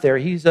left there.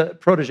 He's a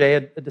protege,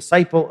 a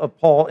disciple of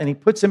Paul, and he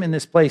puts him in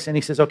this place, and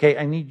he says, okay,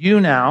 I need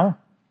you now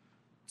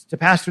to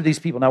pastor these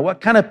people. Now,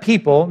 what kind of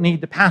people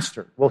need to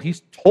pastor? Well,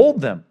 he's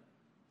told them,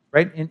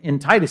 right? In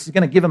Titus, he's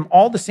going to give them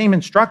all the same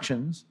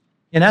instructions,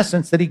 in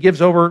essence, that he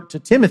gives over to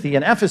Timothy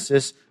in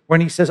Ephesus,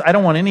 when he says, I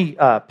don't want any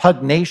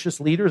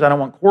pugnacious leaders. I don't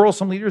want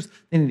quarrelsome leaders.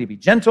 They need to be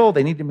gentle.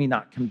 They need to be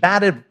not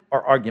combative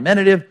or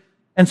argumentative.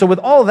 And so with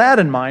all that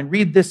in mind,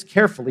 read this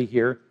carefully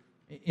here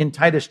in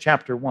Titus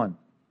chapter 1.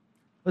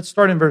 Let's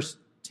start in verse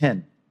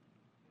 10.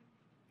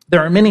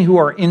 There are many who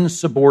are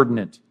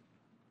insubordinate.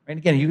 Right?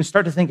 Again, you can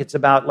start to think it's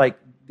about like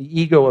the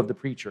ego of the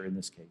preacher in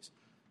this case.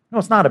 No,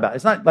 it's not about.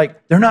 It's not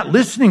like they're not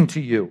listening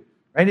to you.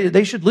 Right?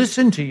 They should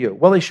listen to you.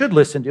 Well, they should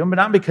listen to him, but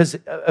not because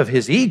of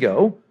his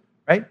ego,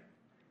 right?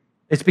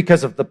 It's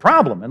because of the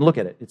problem. And look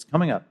at it. It's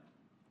coming up.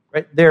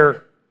 Right?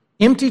 They're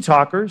empty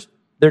talkers.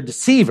 They're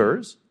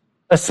deceivers,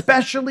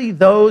 especially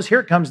those, here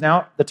it comes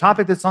now, the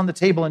topic that's on the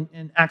table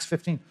in Acts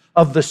 15,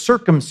 of the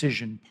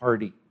circumcision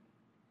party.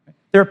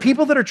 There are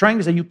people that are trying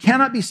to say you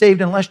cannot be saved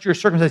unless you're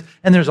circumcised,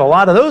 and there's a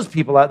lot of those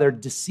people out there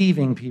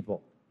deceiving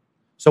people.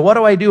 So what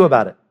do I do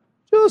about it?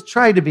 Just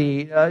try to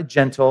be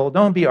gentle.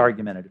 Don't be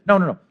argumentative.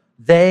 No.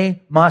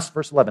 They must,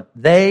 verse 11,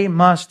 they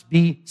must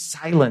be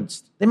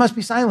silenced. They must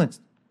be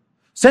silenced.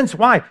 Since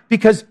why?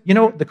 Because,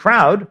 the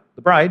crowd,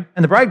 the bride,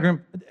 and the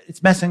bridegroom,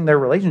 it's messing their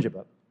relationship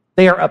up.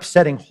 They are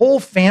upsetting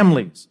whole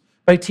families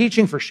by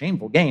teaching for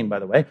shameful gain, by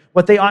the way,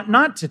 what they ought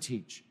not to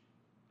teach.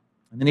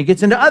 And then he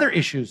gets into other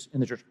issues in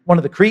the church. One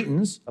of the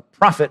Cretans, a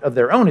prophet of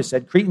their own, has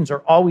said, Cretans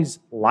are always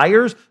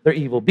liars, they're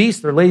evil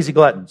beasts, they're lazy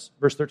gluttons.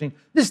 Verse 13,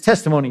 this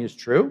testimony is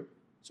true.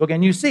 So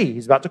again, you see,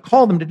 he's about to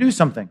call them to do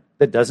something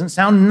that doesn't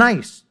sound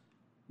nice.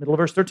 Middle of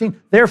verse 13,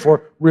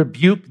 therefore,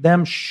 rebuke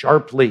them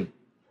sharply.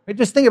 Right?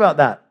 Just think about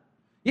that.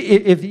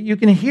 If you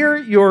can hear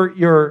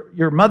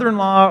your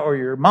mother-in-law or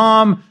your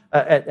mom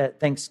at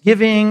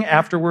Thanksgiving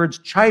afterwards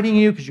chiding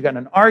you because you got in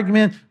an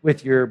argument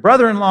with your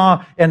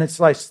brother-in-law, and it's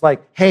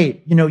like,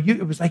 hey,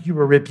 it was like you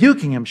were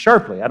rebuking him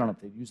sharply. I don't know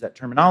if they use that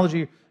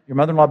terminology, your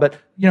mother-in-law, but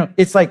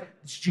it's like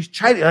she's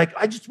chiding, like,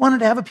 I just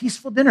wanted to have a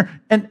peaceful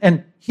dinner.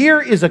 And here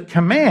is a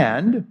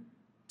command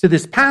to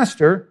this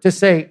pastor to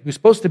say, who's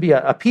supposed to be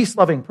a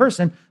peace-loving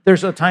person,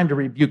 there's a time to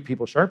rebuke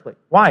people sharply.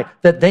 Why?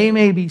 That they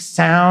may be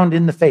sound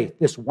in the faith.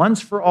 This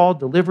once-for-all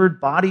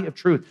delivered body of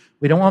truth.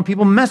 We don't want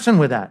people messing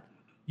with that.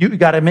 You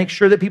got to make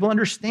sure that people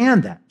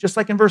understand that. Just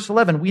like in verse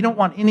 11, we don't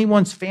want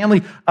anyone's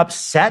family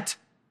upset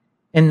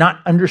and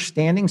not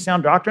understanding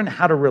sound doctrine,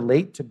 how to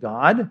relate to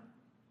God.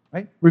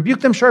 Right?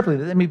 Rebuke them sharply,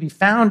 that they may be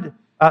found,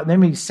 they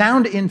may be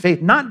sound in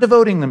faith, not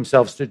devoting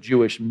themselves to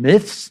Jewish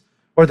myths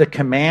or the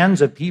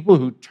commands of people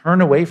who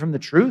turn away from the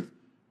truth,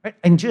 right?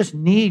 And just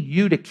need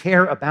you to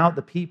care about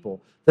the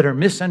people that are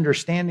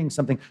misunderstanding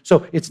something.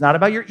 So it's not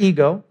about your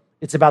ego.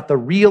 It's about the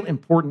real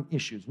important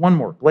issues. One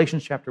more,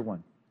 Galatians chapter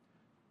 1.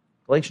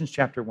 Galatians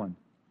chapter 1.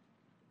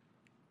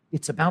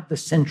 It's about the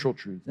central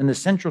truth, and the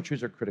central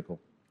truths are critical.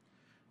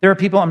 There are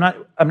people I'm not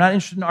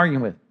interested in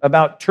arguing with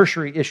about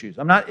tertiary issues.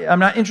 I'm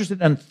not interested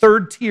in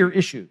third-tier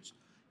issues,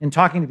 in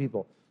talking to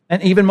people,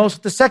 and even most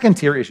of the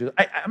second-tier issues.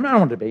 I don't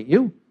want to debate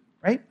you.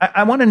 Right?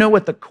 I want to know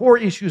what the core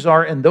issues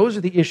are, and those are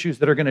the issues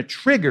that are going to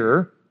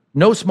trigger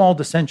no small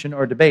dissension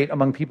or debate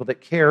among people that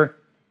care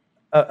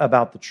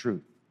about the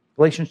truth.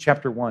 Galatians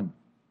chapter 1.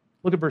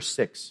 Look at verse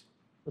 6.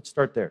 Let's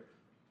start there.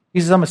 He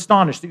says, I'm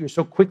astonished that you're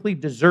so quickly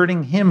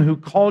deserting him who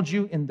called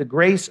you in the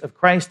grace of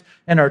Christ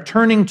and are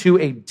turning to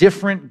a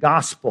different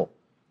gospel.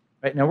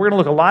 Right? Now, we're going to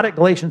look a lot at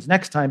Galatians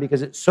next time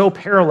because it so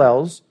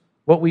parallels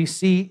what we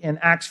see in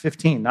Acts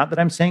 15. Not that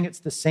I'm saying it's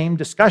the same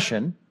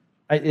discussion.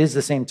 It is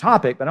the same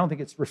topic, but I don't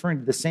think it's referring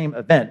to the same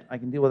event. I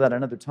can deal with that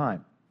another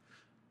time.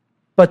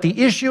 But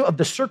the issue of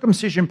the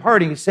circumcision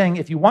party is saying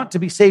if you want to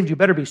be saved, you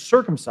better be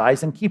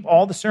circumcised and keep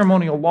all the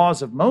ceremonial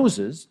laws of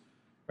Moses.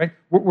 Right?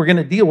 We're going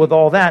to deal with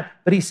all that.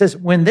 But he says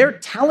when they're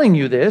telling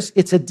you this,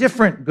 it's a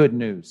different good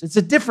news. It's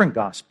a different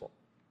gospel.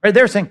 Right?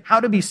 They're saying how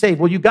to be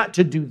saved. Well, you got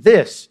to do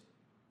this.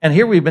 And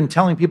here we've been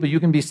telling people you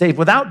can be saved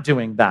without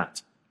doing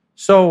that.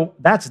 So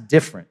that's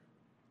different.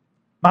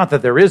 Not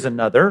that there is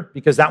another,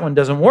 because that one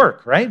doesn't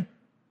work, right?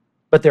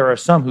 But there are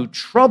some who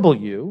trouble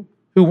you,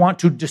 who want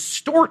to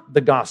distort the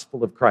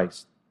gospel of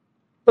Christ.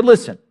 But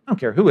listen, I don't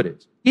care who it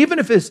is. Even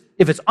if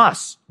it's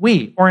us,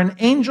 we, or an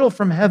angel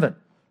from heaven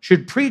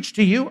should preach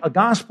to you a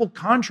gospel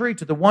contrary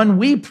to the one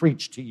we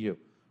preach to you,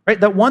 right?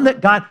 That one that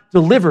God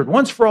delivered,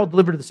 once for all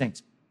delivered to the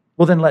saints.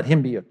 Well, then let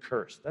him be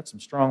accursed. That's some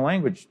strong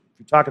language. If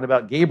you're talking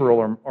about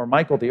Gabriel or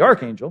Michael the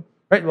archangel,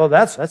 right? Well,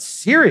 that's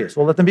serious.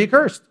 Well, let them be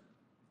accursed.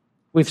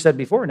 We've said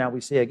before, now we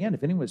say again,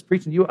 if anyone is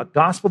preaching to you a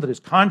gospel that is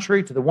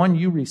contrary to the one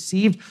you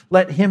received,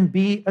 let him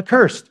be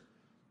accursed.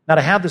 Now,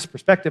 to have this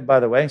perspective,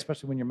 by the way,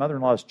 especially when your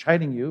mother-in-law is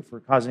chiding you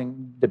for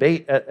causing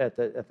debate at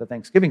the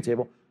Thanksgiving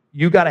table,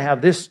 you got to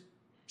have this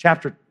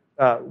chapter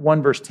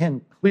 1 verse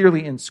 10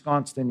 clearly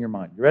ensconced in your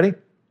mind. You ready?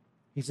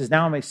 He says,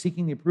 now am I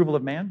seeking the approval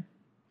of man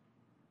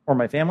or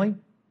my family?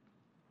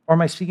 Or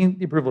am I seeking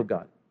the approval of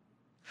God?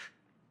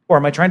 Or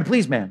am I trying to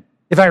please man?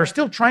 If I were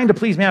still trying to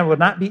please man, I would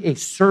not be a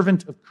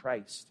servant of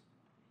Christ.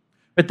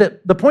 But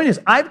the point is,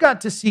 I've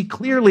got to see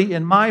clearly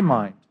in my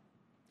mind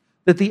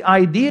that the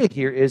idea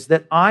here is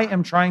that I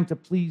am trying to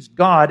please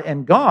God,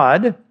 and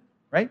God,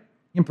 right,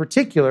 in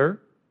particular,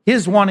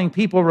 his wanting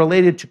people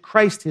related to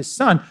Christ, his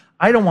son,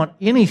 I don't want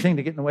anything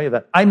to get in the way of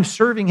that. I'm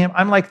serving him.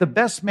 I'm like the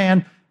best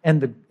man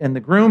and the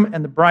groom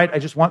and the bride. I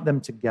just want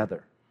them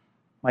together.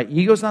 My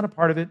ego's not a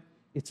part of it.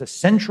 It's a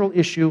central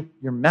issue.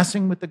 You're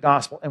messing with the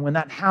gospel. And when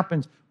that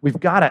happens, we've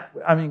got to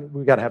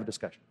have a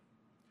discussion.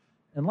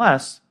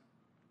 Unless,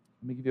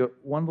 let me give you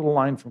one little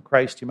line from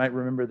Christ. You might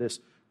remember this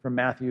from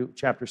Matthew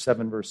chapter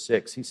 7, verse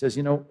 6. He says,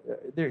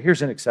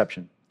 here's an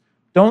exception.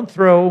 Don't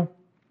throw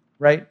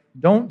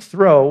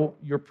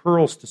your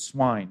pearls to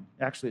swine.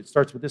 Actually, it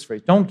starts with this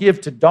phrase. Don't give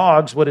to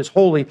dogs what is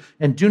holy,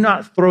 and do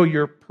not throw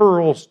your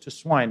pearls to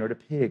swine or to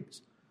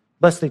pigs,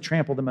 lest they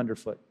trample them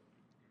underfoot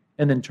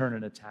and then turn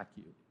and attack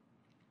you.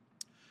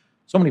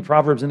 So many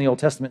proverbs in the Old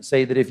Testament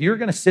say that if you're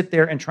going to sit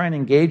there and try and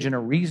engage in a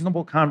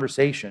reasonable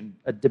conversation,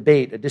 a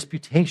debate, a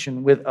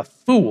disputation with a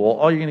fool,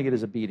 all you're going to get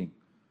is a beating.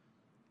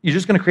 You're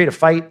just going to create a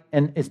fight,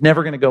 and it's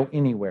never going to go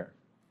anywhere.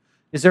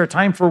 Is there a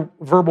time for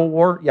verbal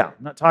war? Yeah.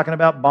 I'm not talking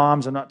about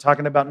bombs. I'm not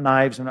talking about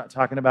knives. I'm not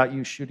talking about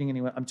you shooting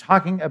anyone. I'm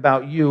talking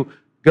about you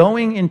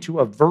going into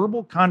a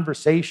verbal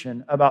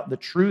conversation about the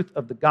truth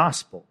of the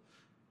gospel.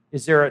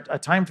 Is there a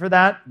time for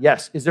that?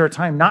 Yes. Is there a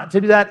time not to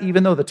do that,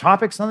 even though the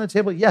topic's on the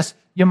table? Yes.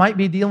 You might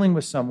be dealing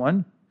with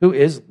someone who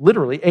is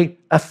literally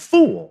a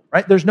fool,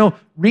 right? There's no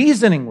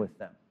reasoning with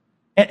them.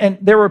 And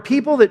there were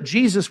people that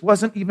Jesus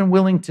wasn't even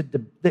willing to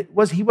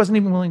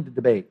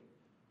debate.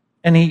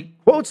 And he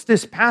quotes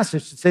this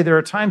passage to say there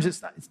are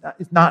times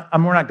we're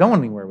not going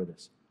anywhere with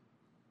this.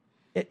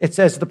 It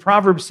says, the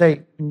Proverbs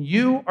say, when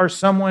you are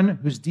someone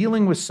who's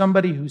dealing with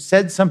somebody who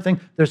said something,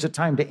 there's a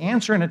time to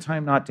answer and a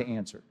time not to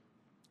answer.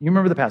 You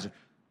remember the passage.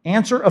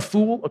 Answer a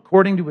fool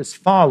according to his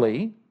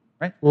folly,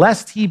 right?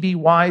 Lest he be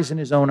wise in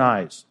his own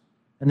eyes.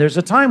 And there's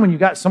a time when you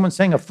got someone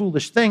saying a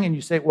foolish thing and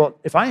you say, well,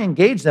 if I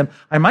engage them,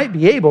 I might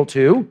be able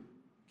to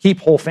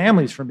keep whole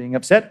families from being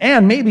upset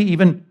and maybe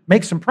even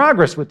make some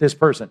progress with this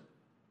person.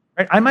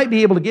 Right? I might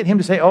be able to get him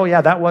to say, oh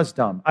yeah, that was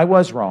dumb. I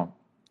was wrong.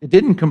 It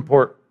didn't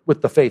comport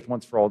with the faith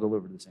once for all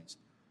delivered to the saints.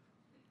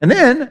 And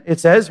then it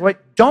says, wait,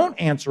 don't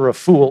answer a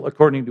fool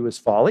according to his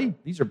folly.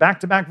 These are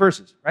back-to-back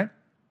verses, right?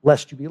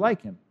 Lest you be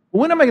like him.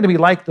 Well, when am I going to be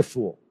like the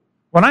fool?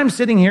 When I'm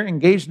sitting here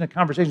engaged in a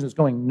conversation that's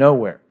going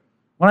nowhere.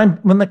 When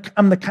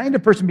I'm the kind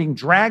of person being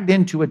dragged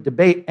into a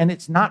debate and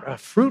it's not a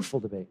fruitful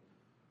debate.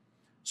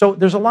 So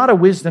there's a lot of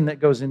wisdom that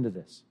goes into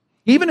this.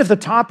 Even if the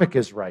topic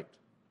is right?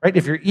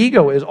 If your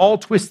ego is all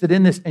twisted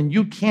in this and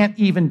you can't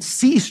even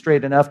see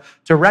straight enough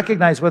to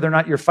recognize whether or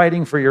not you're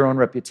fighting for your own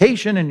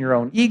reputation and your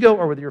own ego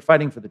or whether you're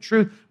fighting for the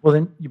truth, well,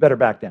 then you better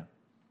back down.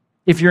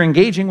 If you're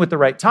engaging with the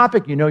right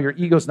topic, you know your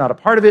ego's not a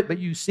part of it, but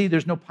you see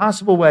there's no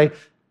possible way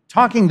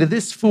talking to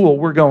this fool,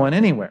 we're going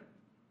anywhere.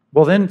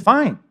 Well, then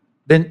fine.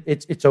 Then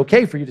it's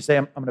okay for you to say,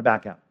 I'm going to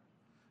back out.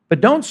 But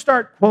don't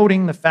start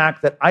quoting the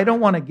fact that I don't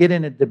want to get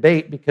in a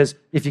debate because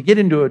if you get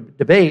into a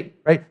debate,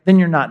 right, then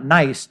you're not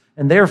nice,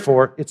 and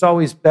therefore it's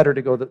always better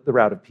to go the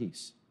route of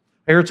peace.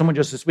 I heard someone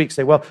just this week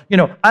say, well,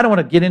 I don't want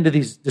to get into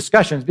these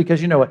discussions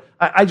because,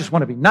 I just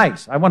want to be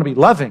nice. I want to be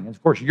loving. And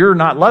of course, you're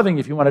not loving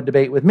if you want to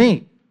debate with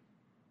me.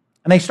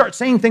 And they start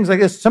saying things like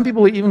this. Some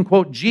people even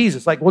quote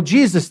Jesus, like, well,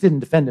 Jesus didn't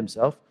defend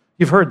himself.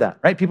 You've heard that,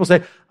 right? People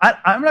say,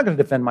 I'm not going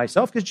to defend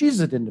myself because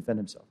Jesus didn't defend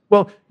himself.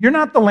 Well, you're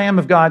not the Lamb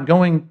of God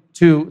going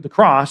to the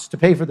cross to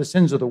pay for the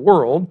sins of the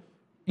world,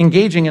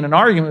 engaging in an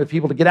argument with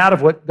people to get out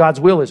of what God's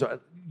will is.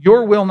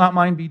 Your will, not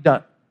mine, be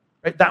done.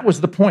 Right? That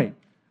was the point.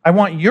 I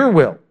want your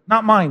will,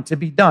 not mine, to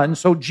be done.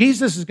 So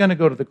Jesus is going to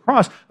go to the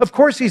cross. Of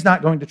course, he's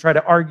not going to try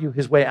to argue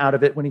his way out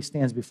of it when he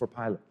stands before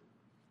Pilate.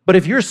 But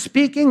if you're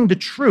speaking the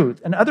truth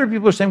and other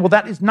people are saying, well,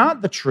 that is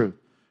not the truth,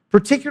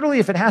 particularly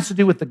if it has to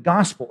do with the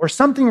gospel or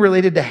something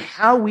related to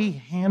how we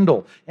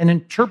handle and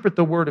interpret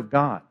the word of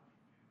God,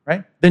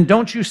 right? Then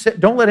don't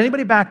let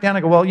anybody back down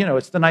and go, well,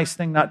 it's the nice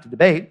thing not to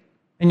debate.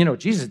 And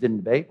Jesus didn't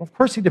debate. Well, of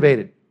course he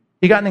debated.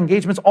 He got in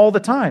engagements all the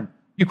time.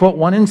 You quote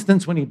one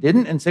instance when he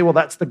didn't and say, well,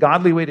 that's the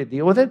godly way to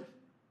deal with it.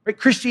 Right?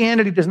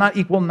 Christianity does not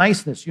equal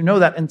niceness. You know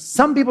that. And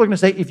some people are going to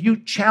say, if you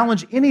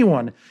challenge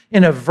anyone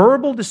in a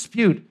verbal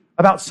dispute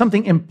about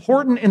something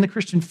important in the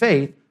Christian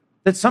faith,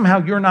 that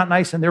somehow you're not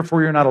nice and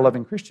therefore you're not a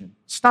loving Christian.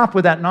 Stop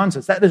with that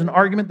nonsense. That is an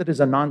argument that is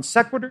a non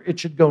sequitur. It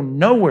should go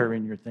nowhere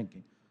in your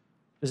thinking.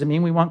 Does it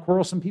mean we want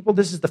quarrelsome people?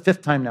 This is the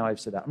 5th time now I've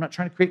said that. I'm not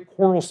trying to create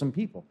quarrelsome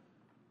people.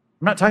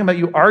 I'm not talking about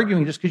you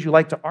arguing just because you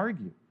like to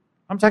argue.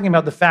 I'm talking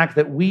about the fact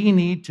that we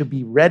need to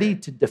be ready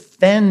to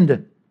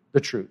defend the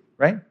truth,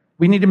 right?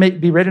 We need to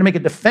be ready to make a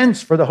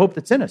defense for the hope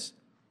that's in us.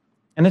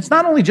 And it's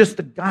not only just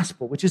the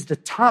gospel, which is the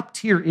top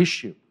tier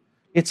issue.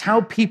 It's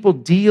how people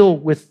deal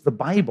with the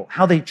Bible,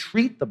 how they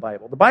treat the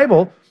Bible. The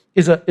Bible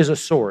is a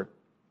sword,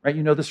 right?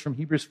 You know this from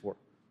Hebrews 4.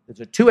 It's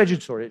a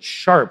two-edged sword. It's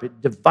sharp.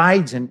 It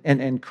divides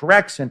and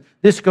corrects, and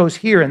this goes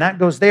here, and that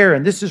goes there,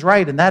 and this is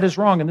right, and that is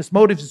wrong, and this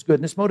motive is good,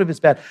 and this motive is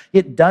bad.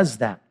 It does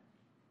that.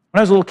 When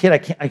I was a little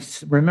kid, I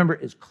remember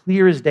as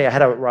clear as day, I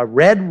had a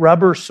red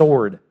rubber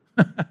sword.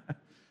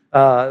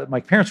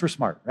 My parents were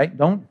smart, right?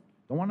 Don't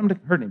want them to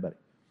hurt anybody.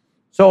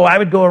 So I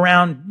would go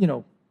around,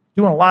 doing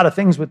a lot of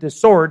things with this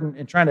sword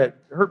and trying to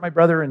hurt my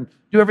brother and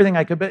do everything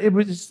I could, but it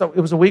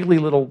was a wiggly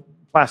little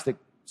plastic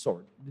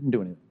sword. It didn't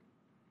do anything.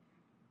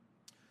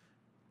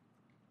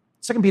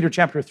 2 Peter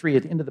chapter 3,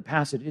 at the end of the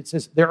passage, it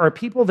says, there are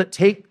people that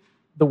take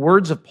the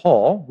words of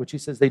Paul, which he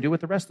says they do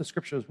with the rest of the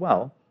Scripture as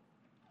well,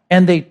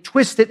 and they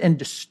twist it and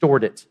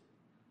distort it.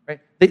 Right?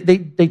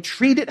 They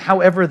treat it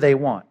however they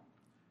want.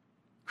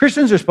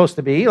 Christians are supposed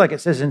to be, like it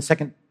says in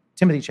 2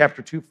 Timothy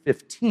chapter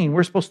 2:15,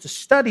 we're supposed to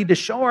study to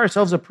show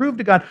ourselves approved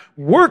to God,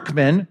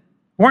 workmen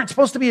who aren't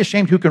supposed to be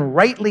ashamed, who can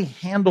rightly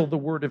handle the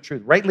word of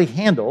truth. Rightly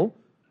handle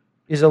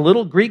is a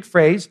little Greek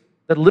phrase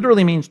that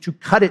literally means to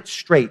cut it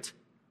straight.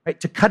 Right,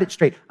 to cut it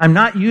straight. I'm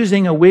not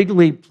using a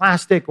wiggly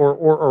plastic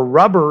or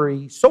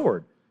rubbery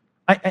sword.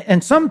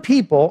 And some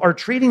people are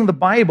treating the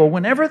Bible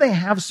whenever they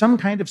have some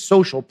kind of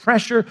social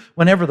pressure,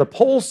 whenever the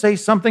polls say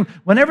something,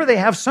 whenever they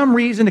have some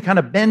reason to kind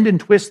of bend and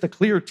twist the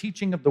clear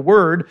teaching of the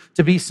word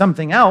to be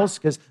something else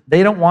because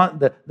they don't want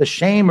the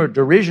shame or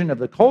derision of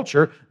the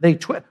culture.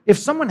 If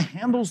someone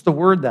handles the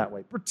word that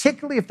way,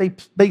 particularly if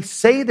they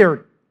say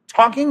they're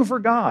talking for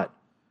God,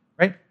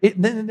 right?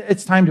 Then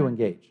it's time to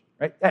engage.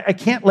 Right? I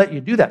can't let you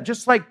do that.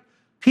 Just like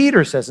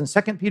Peter says in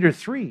 2 Peter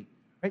 3,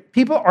 right?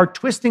 People are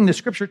twisting the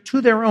Scripture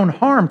to their own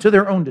harm, to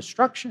their own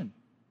destruction.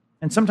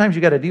 And sometimes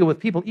you got to deal with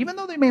people, even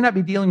though they may not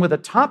be dealing with a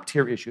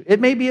top-tier issue. It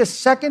may be a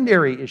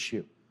secondary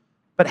issue.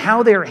 But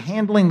how they're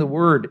handling the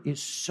word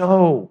is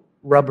so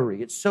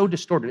rubbery. It's so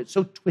distorted. It's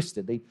so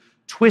twisted. They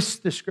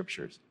twist the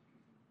Scriptures.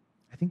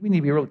 I think we need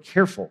to be real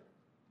careful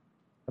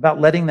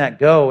about letting that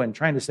go and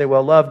trying to say,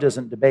 well, love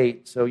doesn't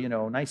debate. So,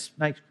 nice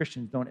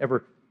Christians don't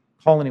ever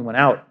call anyone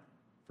out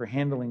for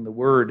handling the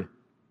word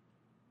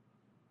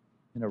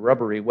in a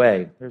rubbery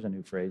way. There's a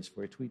new phrase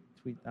for you.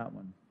 Tweet that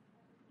one.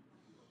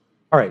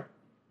 All right.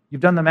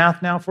 You've done the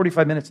math now,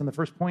 45 minutes on the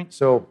first point,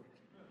 so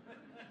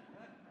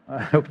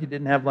I hope you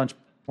didn't have lunch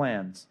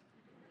plans.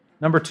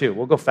 Number 2,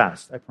 we'll go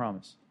fast, I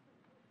promise.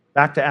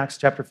 Back to Acts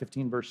chapter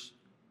 15, verse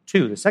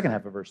 2, the second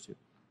half of verse 2.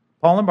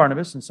 Paul and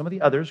Barnabas and some of the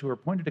others who were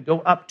appointed to go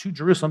up to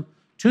Jerusalem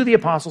to the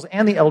apostles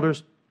and the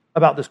elders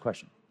about this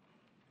question.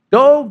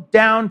 Go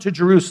down to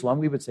Jerusalem,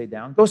 we would say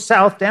down. Go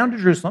south, down to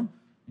Jerusalem,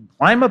 and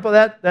climb up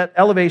that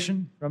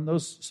elevation from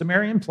those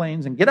Sumerian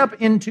plains and get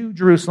up into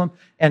Jerusalem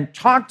and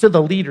talk to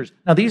the leaders.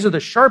 Now, these are the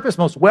sharpest,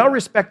 most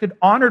well-respected,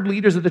 honored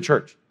leaders of the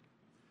church.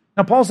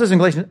 Now, Paul says in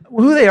Galatians,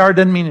 who they are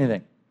doesn't mean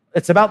anything.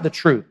 It's about the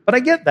truth. But I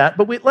get that.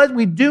 But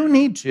we do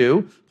need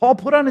to. Paul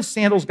put on his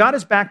sandals, got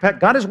his backpack,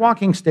 got his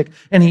walking stick,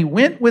 and he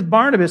went with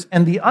Barnabas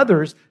and the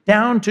others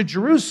down to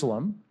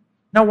Jerusalem.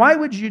 Now, why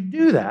would you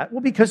do that?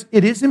 Well, because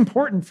it is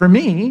important for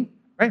me,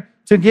 right,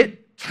 to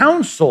get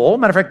counsel.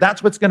 Matter of fact,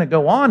 that's what's going to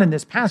go on in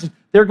this passage.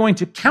 They're going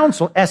to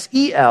counsel,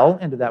 S-E-L,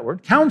 into that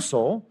word,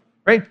 counsel,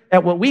 right,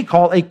 at what we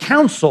call a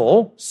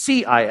council,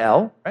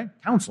 C-I-L, right,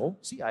 council,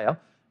 C-I-L,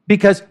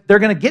 because they're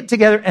going to get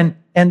together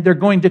and they're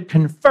going to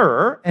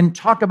confer and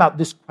talk about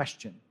this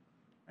question.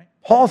 Right?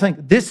 Paul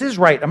thinks, this is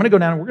right. I'm going to go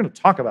down and we're going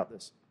to talk about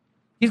this.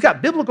 He's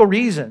got biblical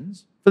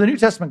reasons for the New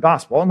Testament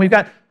gospel, and we've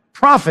got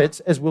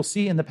prophets, as we'll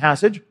see in the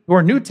passage, who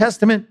are New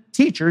Testament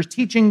teachers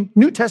teaching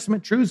New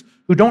Testament truths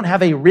who don't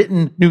have a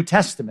written New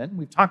Testament.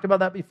 We've talked about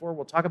that before.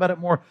 We'll talk about it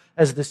more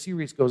as the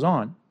series goes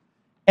on.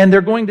 And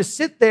they're going to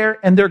sit there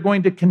and they're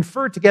going to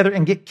confer together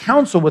and get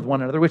counsel with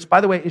one another, which,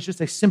 by the way, is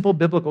just a simple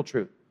biblical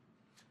truth.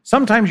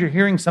 Sometimes you're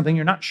hearing something,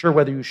 you're not sure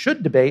whether you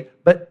should debate,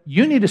 but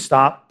you need to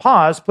stop,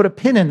 pause, put a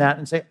pin in that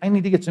and say, I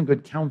need to get some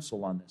good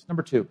counsel on this.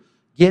 Number 2,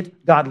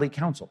 get godly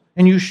counsel.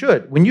 And you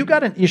should. When you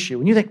got an issue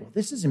and you think, well,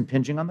 this is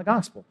impinging on the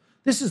gospel.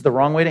 This is the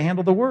wrong way to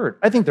handle the word.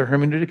 I think their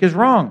hermeneutic is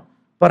wrong,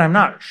 but I'm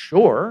not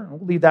sure.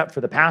 We'll leave that for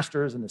the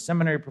pastors and the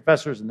seminary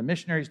professors and the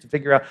missionaries to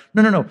figure out.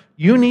 No.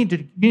 You need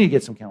to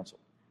get some counsel.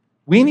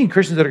 We need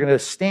Christians that are going to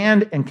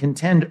stand and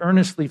contend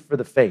earnestly for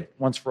the faith,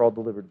 once for all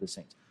delivered to the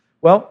saints.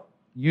 Well,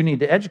 you need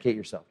to educate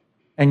yourself,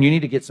 and you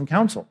need to get some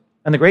counsel.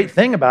 And the great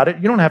thing about it,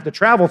 you don't have to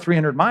travel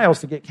 300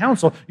 miles to get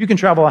counsel. You can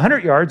travel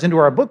 100 yards into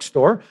our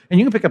bookstore, and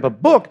you can pick up a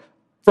book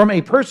from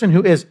a person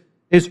who is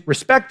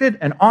respected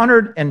and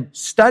honored and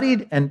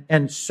studied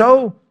and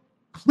so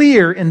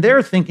clear in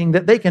their thinking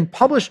that they can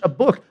publish a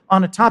book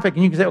on a topic,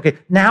 and you can say, okay,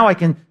 now I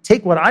can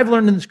take what I've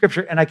learned in the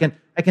Scripture, and I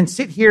can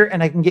sit here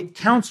and I can get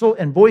counsel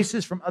and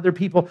voices from other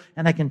people,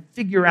 and I can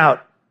figure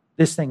out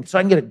this thing so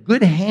I can get a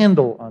good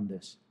handle on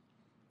this.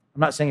 I'm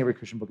not saying every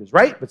Christian book is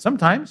right, but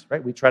sometimes,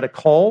 right, we try to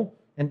call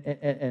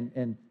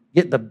and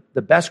get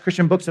the best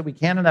Christian books that we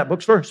can in that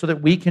bookstore so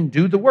that we can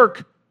do the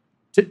work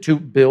to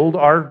build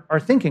our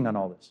thinking on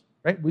all this,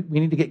 right? We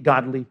need to get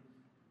godly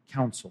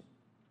counsel.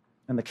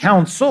 And the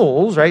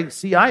counsels, right,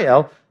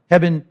 C-I-L,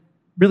 have been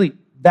really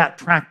that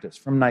practice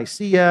from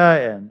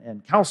Nicaea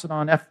and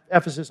Chalcedon,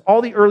 Ephesus.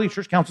 All the early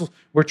church councils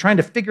were trying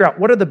to figure out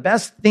what are the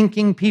best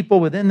thinking people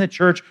within the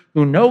church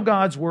who know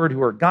God's word,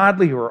 who are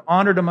godly, who are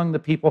honored among the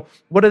people.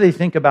 What do they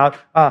think about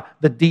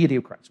the deity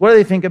of Christ? What do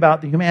they think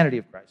about the humanity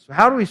of Christ? So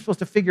how are we supposed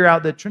to figure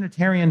out the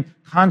Trinitarian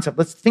concept?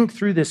 Let's think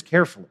through this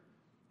carefully.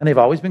 And they've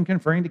always been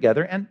conferring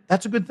together, and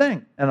that's a good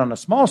thing. And on a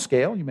small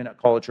scale, you may not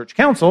call it church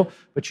council,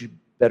 but you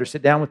better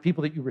sit down with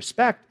people that you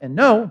respect and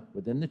know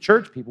within the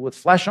church, people with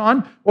flesh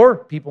on, or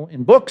people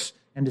in books,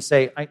 and to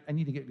say, I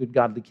need to get good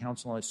godly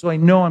counsel on this. So I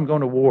know I'm going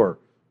to war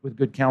with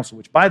good counsel,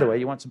 which, by the way,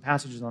 you want some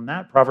passages on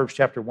that? Proverbs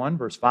chapter 1,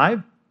 verse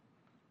 5.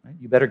 Right?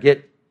 You better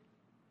get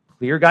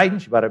clear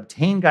guidance. You better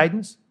obtain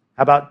guidance.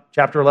 How about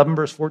chapter 11,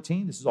 verse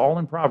 14? This is all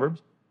in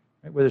Proverbs.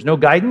 Right? Where there's no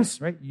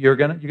guidance, right? You're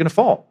gonna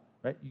fall.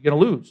 Right? You're going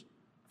to lose.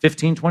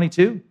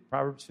 15:22,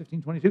 Proverbs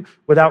 15:22.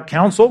 Without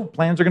counsel,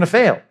 plans are going to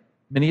fail.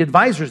 Many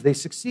advisors, they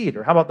succeed.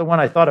 Or how about the one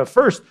I thought of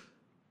first?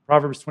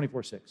 Proverbs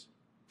 24:6.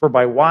 For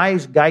by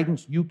wise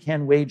guidance you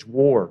can wage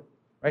war.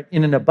 Right?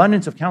 In an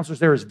abundance of counselors,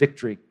 there is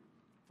victory.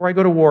 Before I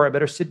go to war, I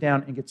better sit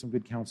down and get some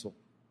good counsel.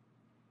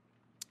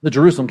 The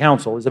Jerusalem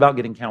Council is about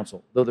getting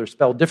counsel. Though they're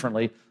spelled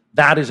differently,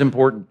 that is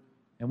important.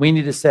 And we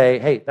need to say,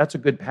 hey, that's a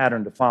good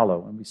pattern to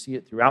follow. And we see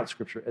it throughout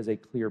Scripture as a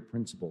clear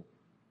principle.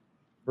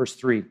 Verse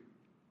 3.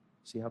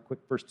 See how quick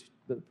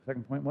the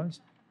second point was?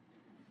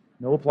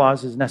 No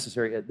applause is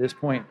necessary at this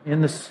point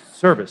in the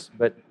service,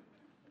 but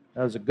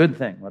that was a good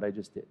thing, what I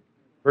just did.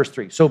 Verse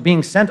 3. So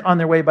being sent on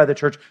their way by the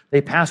church,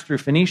 they passed through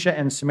Phoenicia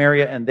and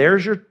Samaria, and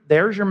there's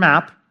your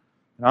map.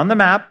 And on the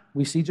map,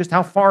 we see just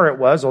how far it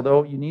was,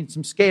 although you need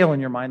some scale in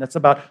your mind. That's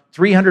about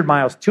 300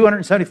 miles,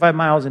 275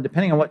 miles, and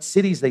depending on what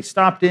cities they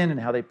stopped in and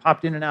how they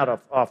popped in and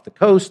out off the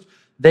coast,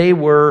 they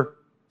were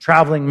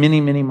traveling many,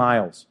 many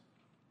miles.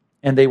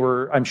 And they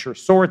were, I'm sure,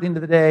 sore at the end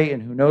of the day,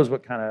 and who knows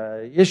what kind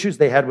of issues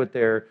they had with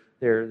their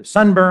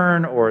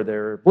sunburn or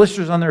their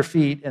blisters on their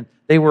feet, and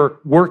they were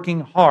working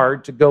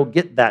hard to go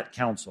get that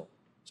counsel.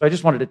 So I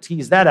just wanted to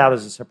tease that out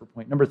as a separate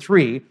point. Number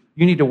 3,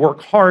 you need to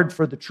work hard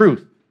for the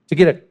truth. To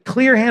get a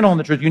clear handle on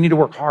the truth, you need to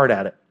work hard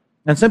at it.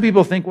 And some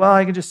people think, well,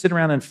 I can just sit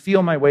around and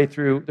feel my way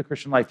through the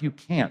Christian life. You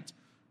can't.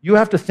 You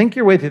have to think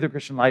your way through the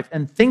Christian life,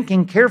 and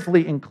thinking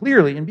carefully and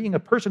clearly and being a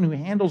person who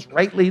handles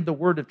rightly the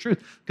word of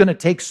truth going to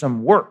take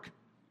some work.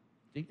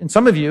 And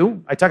some of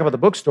you, I talk about the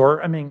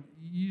bookstore, I mean,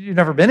 you've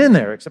never been in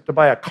there except to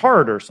buy a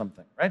card or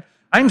something, right?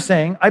 I'm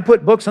saying I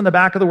put books on the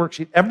back of the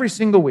worksheet every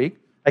single week.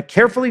 I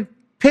carefully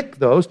pick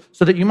those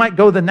so that you might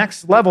go the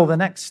next level, the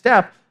next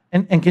step,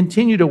 and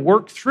continue to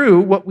work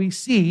through what we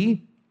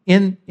see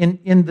in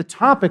the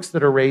topics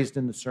that are raised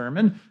in the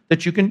sermon,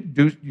 that you can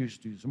do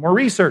some more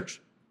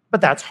research.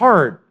 But that's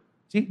hard.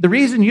 See, the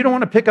reason you don't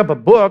want to pick up a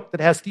book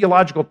that has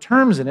theological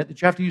terms in it, that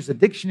you have to use a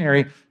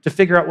dictionary to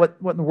figure out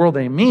what in the world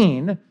they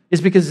mean, is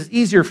because it's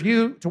easier for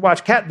you to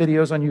watch cat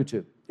videos on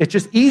YouTube. It's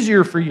just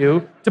easier for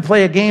you to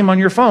play a game on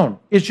your phone.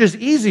 It's just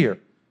easier.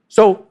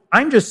 So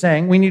I'm just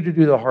saying we need to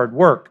do the hard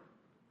work.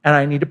 And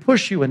I need to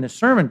push you in this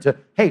sermon to,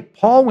 hey,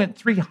 Paul went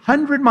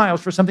 300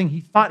 miles for something he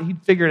thought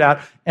he'd figured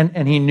out,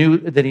 and he knew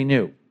that he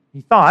knew.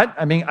 He thought,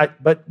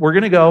 but we're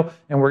going to go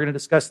and we're going to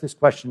discuss this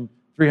question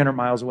 300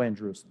 miles away in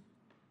Jerusalem.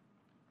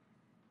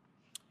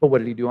 But what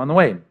did he do on the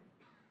way?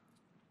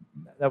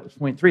 That was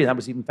point 3. That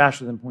was even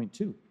faster than point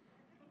 2.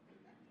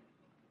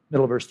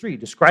 Middle of verse 3,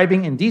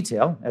 describing in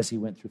detail, as he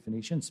went through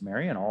Phoenicia and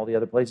Samaria and all the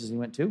other places he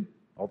went to,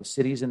 all the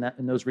cities in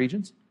those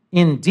regions,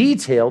 in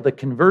detail the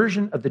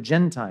conversion of the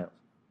Gentiles.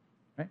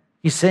 Right?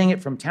 He's saying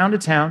it from town to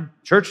town,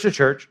 church to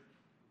church,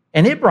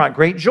 and it brought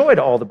great joy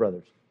to all the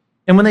brothers.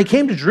 And when they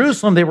came to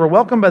Jerusalem, they were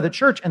welcomed by the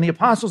church and the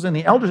apostles and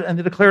the elders, and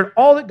they declared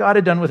all that God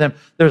had done with him.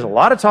 There's a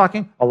lot of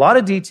talking, a lot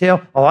of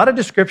detail, a lot of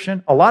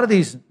description, a lot of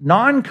these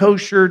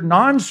non-kosher,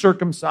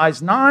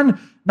 non-circumcised,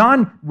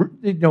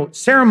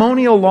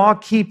 ceremonial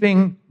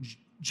law-keeping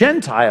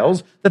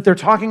Gentiles that they're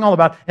talking all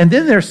about. And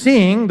then they're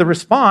seeing the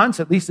response,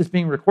 at least it's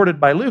being recorded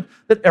by Luke,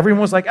 that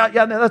everyone was like,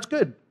 yeah, that's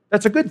good.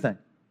 That's a good thing.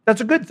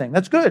 That's a good thing.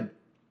 That's good.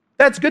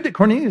 That's good that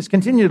Cornelius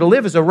continued to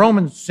live as a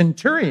Roman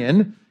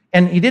centurion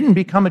and he didn't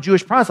become a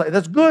Jewish proselyte.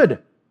 That's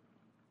good.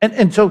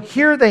 And so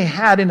here they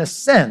had, in a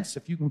sense,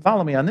 if you can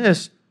follow me on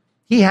this,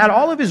 he had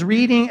all of his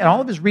reading and all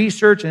of his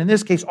research, and in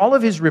this case, all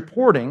of his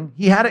reporting,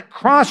 he had it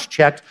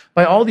cross-checked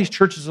by all these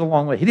churches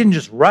along the way. He didn't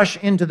just rush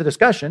into the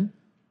discussion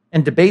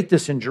and debate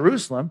this in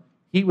Jerusalem.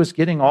 He was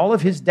getting all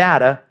of his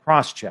data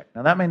cross-checked.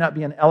 Now, that may not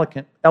be an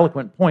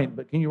eloquent point,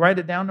 but can you write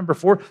it down, number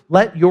 4?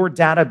 Let your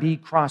data be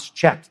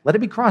cross-checked. Let it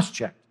be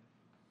cross-checked.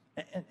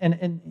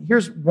 And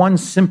here's one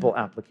simple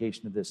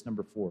application of this,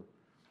 number 4.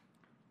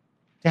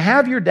 To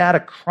have your data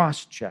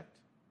cross-checked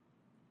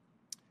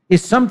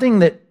is something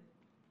that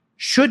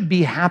should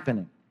be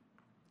happening.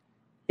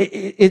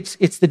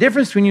 It's the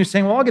difference between you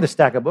saying, well, I'll get a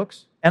stack of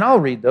books, and I'll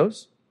read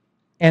those,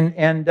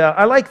 and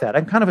I like that.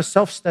 I'm kind of a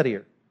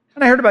self-studier.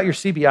 And I heard about your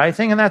CBI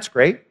thing, and that's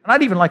great. And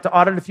I'd even like to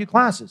audit a few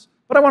classes.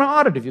 But I want to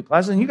audit a few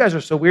classes, and you guys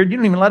are so weird, you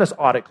don't even let us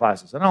audit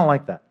classes, and I don't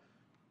like that.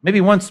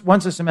 Maybe once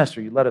a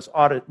semester, you let us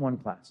audit one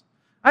class.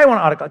 I want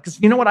to audit,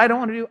 because you know what I don't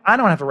want to do? I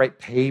don't have to write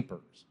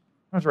papers.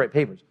 I don't have to write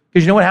papers.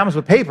 Because you know what happens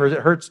with papers?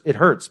 It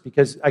hurts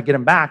because I get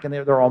them back and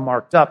they're all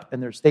marked up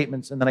and they're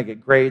statements, and then I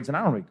get grades, and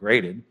I don't want to be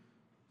graded.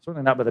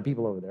 Certainly not by the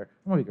people over there.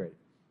 I don't want to be graded.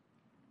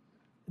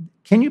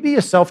 Can you be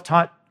a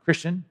self-taught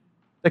Christian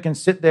that can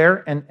sit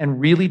there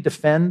and really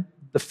defend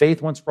the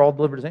faith once for all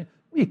delivered to saints?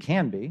 Well, you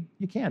can be.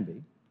 You can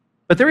be.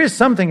 But there is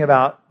something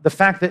about the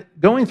fact that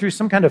going through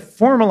some kind of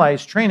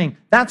formalized training,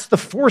 that's the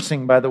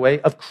forcing, by the way,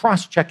 of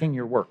cross-checking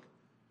your work.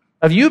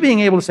 Of you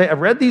being able to say,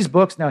 I've read these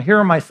books, now here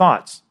are my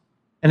thoughts.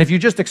 And if you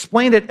just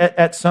explained it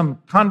at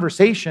some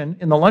conversation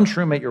in the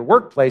lunchroom at your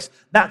workplace,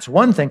 that's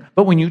one thing.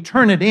 But when you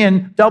turn it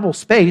in, double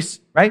space,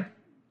 right?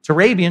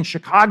 Turabian,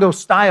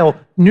 Chicago-style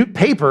new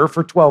paper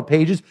for 12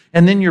 pages,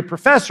 and then your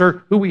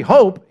professor, who we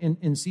hope in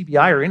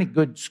CBI or any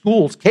good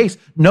school's case,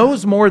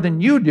 knows more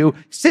than you do,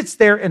 sits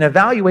there and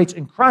evaluates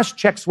and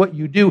cross-checks what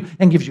you do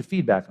and gives you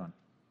feedback on it.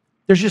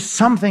 There's just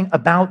something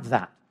about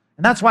that.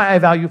 And that's why I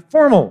value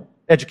formal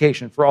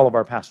education for all of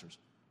our pastors.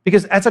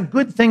 Because that's a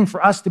good thing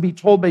for us to be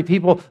told by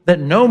people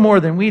that know more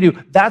than we do.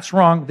 That's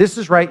wrong. This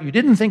is right. You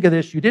didn't think of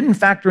this. You didn't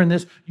factor in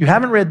this. You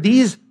haven't read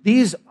these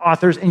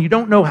authors, and you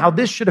don't know how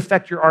this should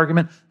affect your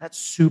argument. That's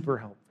super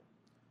helpful.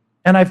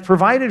 And I've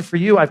provided for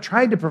you. I've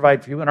tried to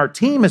provide for you, and our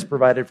team has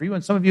provided for you,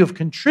 and some of you have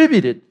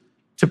contributed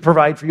to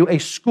provide for you a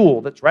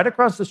school that's right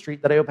across the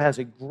street that I hope has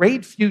a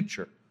great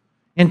future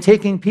in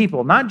taking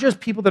people, not just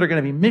people that are going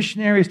to be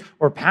missionaries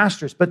or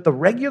pastors, but the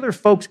regular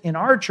folks in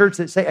our church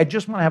that say, I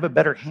just want to have a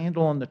better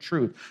handle on the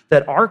truth.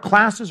 That our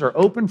classes are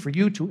open for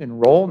you to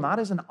enroll, not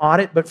as an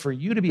audit, but for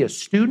you to be a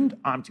student.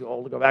 I'm too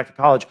old to go back to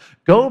college.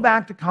 Go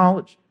back to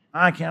college.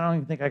 I don't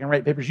even think I can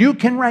write papers. You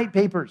can write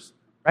papers,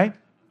 right?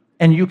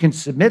 And you can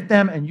submit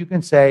them and you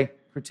can say,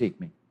 critique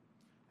me.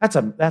 That's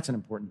an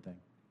important thing.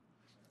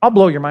 I'll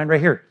blow your mind right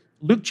here.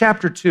 Luke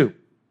chapter 2.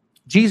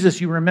 Jesus,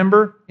 you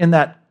remember in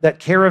that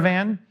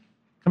caravan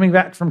coming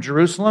back from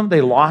Jerusalem, they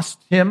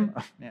lost him.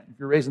 Oh, man, if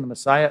you're raising the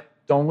Messiah,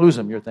 don't lose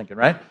him, you're thinking,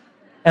 right?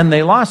 And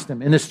they lost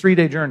him in this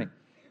 3-day journey.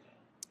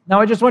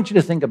 Now, I just want you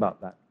to think about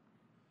that.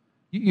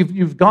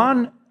 You've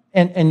gone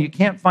and you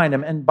can't find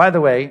him. And by the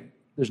way,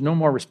 there's no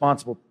more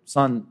responsible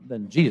son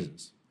than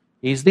Jesus.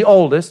 He's the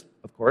oldest,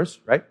 of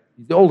course, right?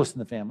 He's the oldest in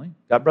the family.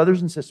 Got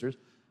brothers and sisters,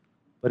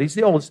 but he's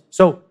the oldest.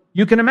 So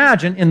you can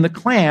imagine in the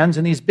clans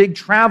and these big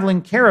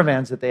traveling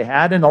caravans that they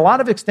had and a lot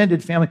of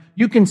extended family,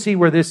 you can see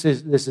where this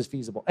is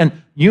feasible.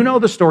 And you know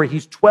the story.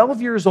 He's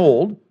 12 years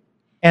old,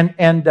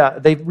 and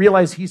they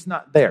realize he's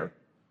not there.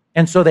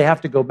 And so they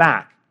have to go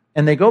back.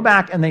 And they go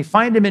back and they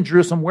find him in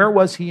Jerusalem. Where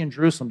was he in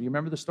Jerusalem? Do you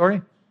remember the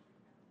story?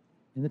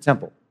 In the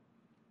temple.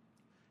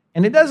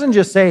 And it doesn't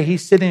just say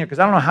he's sitting there, because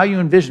I don't know how you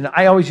envision it.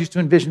 I always used to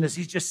envision this.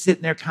 He's just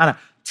sitting there kind of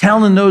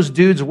telling those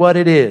dudes what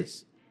it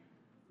is.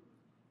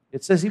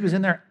 It says he was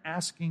in there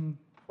asking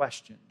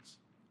questions,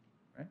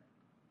 right?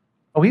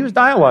 Oh, he was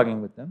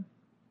dialoguing with them.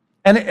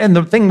 And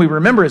the thing we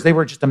remember is they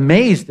were just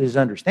amazed at his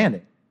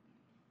understanding.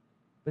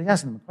 But he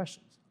asked them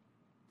questions.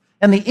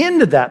 And the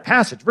end of that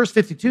passage, verse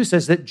 52,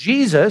 says that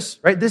Jesus,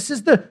 right, this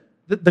is the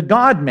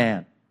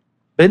God-man.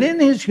 But in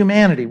his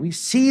humanity, we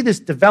see this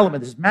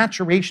development, this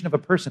maturation of a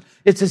person.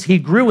 It says he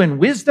grew in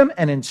wisdom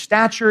and in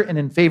stature and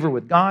in favor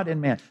with God and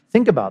man.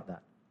 Think about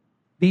that.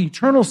 The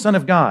eternal Son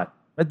of God,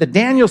 right? The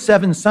Daniel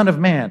 7 Son of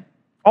Man.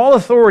 All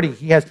authority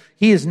he has.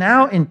 He is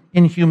now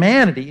in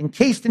humanity,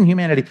 encased in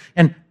humanity.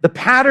 And the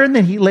pattern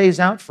that he lays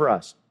out for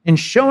us in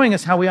showing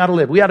us how we ought to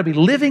live. We ought to be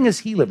living as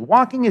he lived,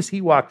 walking as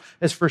he walked,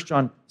 as 1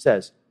 John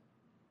says.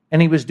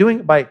 And he was doing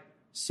it by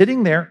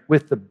sitting there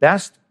with the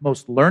best,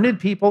 most learned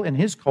people in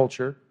his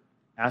culture,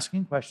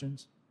 asking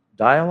questions,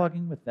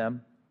 dialoguing with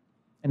them,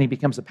 and he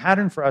becomes a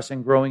pattern for us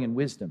in growing in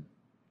wisdom.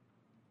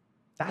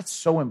 That's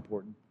so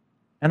important.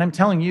 And I'm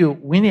telling you,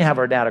 we need to have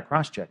our data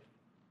cross-checked.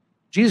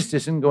 Jesus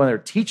just didn't go in there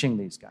teaching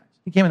these guys.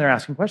 He came in there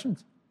asking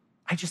questions.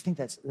 I just think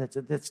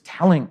that's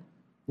telling.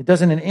 It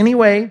doesn't in any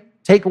way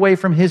take away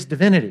from his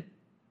divinity,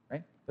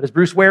 right? But as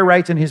Bruce Ware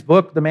writes in his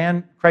book, The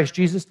Man, Christ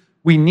Jesus,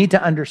 we need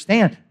to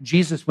understand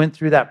Jesus went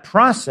through that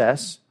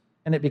process,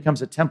 and it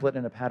becomes a template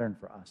and a pattern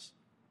for us.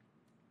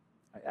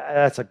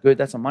 That's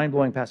a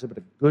mind-blowing passage, but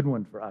a good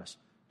one for us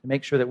to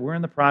make sure that we're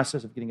in the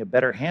process of getting a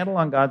better handle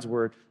on God's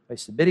word by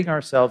submitting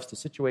ourselves to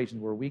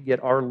situations where we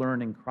get our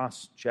learning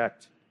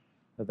cross-checked,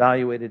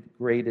 evaluated,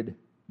 graded,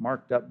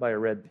 marked up by a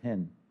red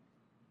pen.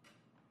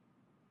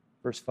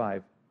 Verse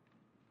 5.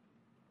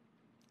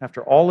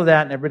 After all of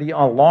that, and everybody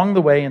along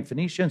the way in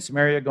Phoenicia and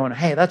Samaria going,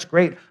 hey, that's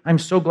great. I'm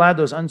so glad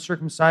those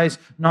uncircumcised,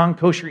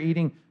 non-kosher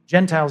eating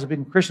Gentiles have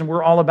been Christian.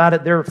 We're all about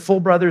it. They're full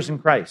brothers in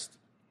Christ.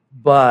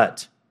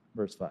 But,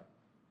 verse 5,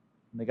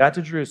 when they got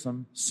to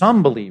Jerusalem,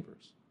 some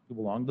believers who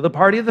belonged to the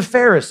party of the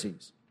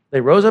Pharisees,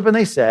 they rose up and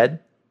they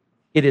said,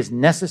 it is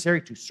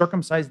necessary to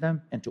circumcise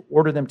them and to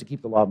order them to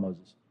keep the law of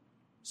Moses.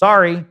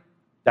 Sorry,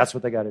 that's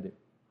what they got to do.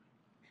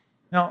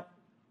 Now,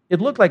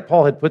 it looked like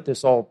Paul had put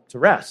this all to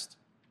rest.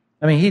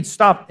 I mean, he'd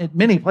stopped at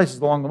many places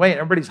along the way, and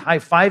everybody's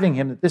high-fiving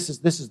him that this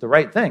is the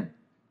right thing.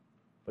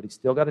 But he's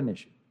still got an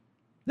issue.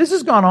 This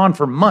has gone on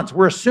for months.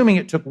 We're assuming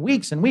it took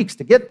weeks and weeks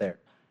to get there.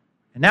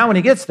 And now when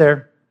he gets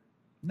there,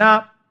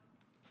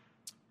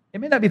 it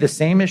may not be the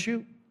same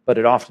issue, but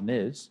it often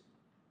is.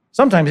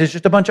 Sometimes it's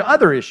just a bunch of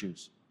other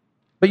issues.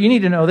 But you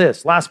need to know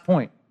this. Last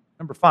point,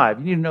 number 5.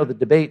 You need to know the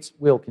debates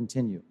will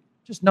continue.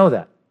 Just know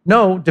that.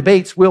 No,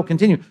 debates will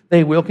continue.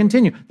 They will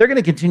continue. They're going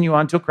to continue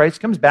on until Christ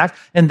comes back,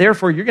 and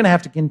therefore you're going to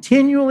have to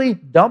continually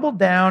double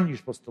down. You're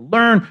supposed to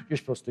learn. You're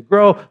supposed to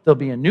grow. There'll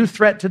be a new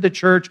threat to the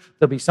church.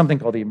 There'll be something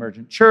called the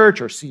emergent church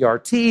or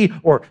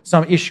CRT or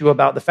some issue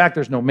about the fact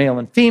there's no male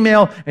and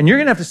female, and you're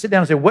going to have to sit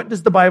down and say, what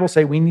does the Bible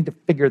say? We need to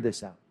figure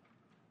this out.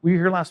 Were you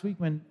here last week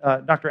when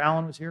Dr.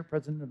 Allen was here,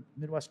 president of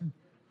Midwestern?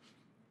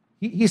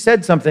 He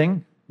said something,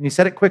 and he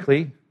said it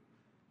quickly,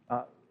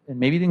 and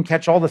maybe he didn't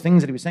catch all the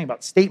things that he was saying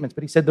about statements,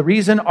 but he said the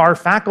reason our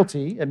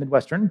faculty at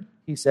Midwestern,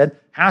 he said,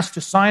 has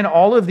to sign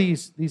all of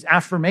these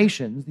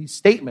affirmations, these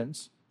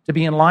statements, to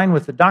be in line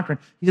with the doctrine.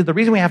 He said the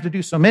reason we have to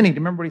do so many, do you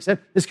remember what he said?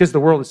 Is because the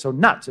world is so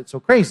nuts, it's so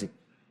crazy.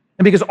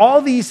 And because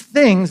all these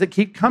things that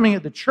keep coming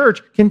at the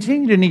church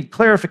continue to need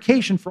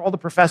clarification for all the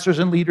professors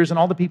and leaders and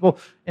all the people,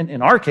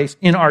 in our case,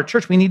 in our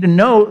church. We need to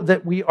know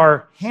that we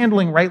are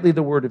handling rightly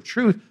the word of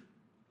truth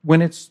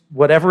when it's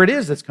whatever it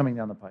is that's coming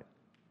down the pipe.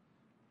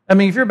 I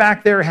mean, if you're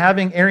back there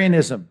having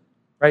Arianism,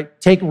 right,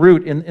 take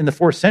root in the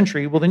 4th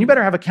century, well, then you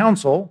better have a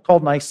council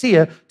called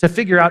Nicaea to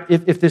figure out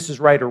if this is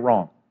right or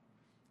wrong.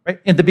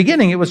 Right? In the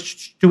beginning, it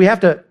was, do we have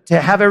to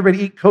have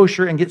everybody eat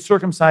kosher and get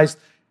circumcised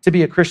to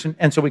be a Christian?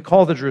 And so we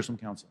call the Jerusalem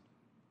Council.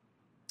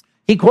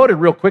 He quoted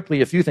real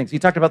quickly a few things. He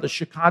talked about the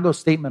Chicago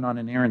Statement on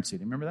Inerrancy.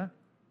 Do you remember that?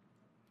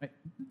 Right?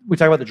 We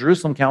talk about the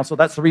Jerusalem Council.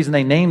 That's the reason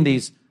they named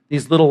these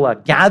little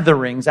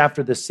gatherings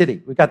after the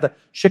city. We've got the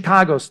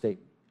Chicago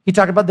Statement. He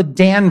talked about the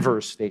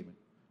Danvers Statement.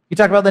 He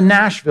talked about the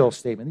Nashville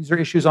Statement. These are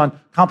issues on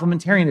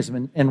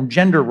complementarianism and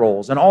gender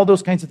roles and all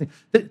those kinds of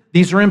things.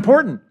 These are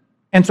important.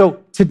 And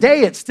so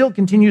today it still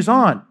continues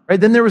on.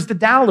 Right? Then there was the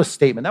Dallas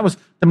Statement. That was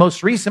the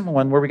most recent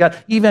one where we got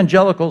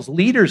evangelicals,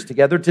 leaders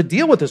together to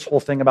deal with this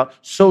whole thing about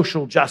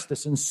social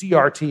justice and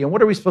CRT and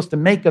what are we supposed to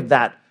make of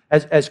that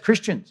as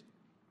Christians.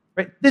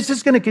 Right? This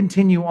is going to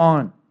continue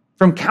on.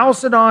 From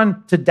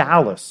Chalcedon to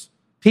Dallas,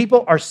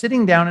 people are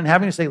sitting down and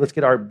having to say, let's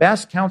get our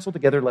best counsel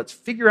together, let's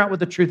figure out what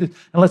the truth is,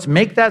 and let's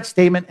make that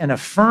statement and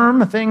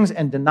affirm things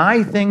and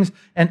deny things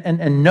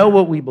and know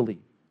what we believe.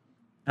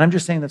 And I'm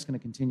just saying that's going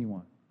to continue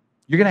on.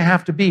 You're going to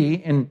have to be,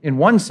 in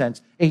one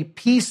sense, a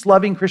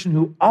peace-loving Christian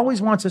who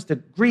always wants us to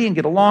agree and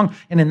get along,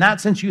 and in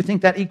that sense, you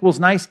think that equals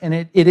nice, and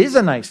it is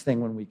a nice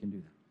thing when we can do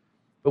that.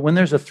 But when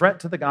there's a threat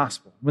to the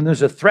gospel, when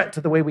there's a threat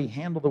to the way we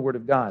handle the Word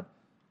of God,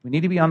 we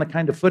need to be on the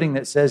kind of footing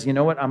that says, you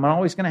know what, I'm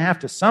always going to have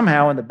to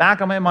somehow, in the back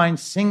of my mind,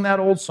 sing that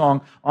old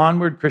song,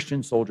 Onward,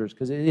 Christian Soldiers,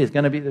 because it is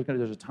going to be,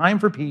 there's a time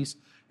for peace,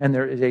 and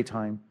there is a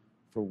time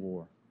for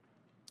war.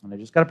 And I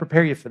just got to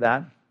prepare you for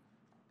that,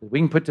 because we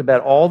can put to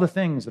bed all the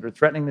things that are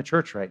threatening the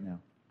church right now.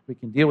 We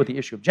can deal with the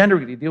issue of gender,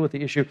 we can deal with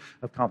the issue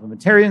of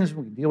complementarianism,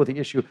 we can deal with the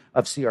issue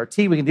of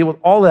CRT, we can deal with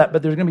all of that,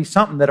 but there's going to be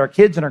something that our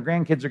kids and our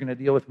grandkids are going to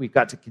deal with. We've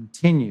got to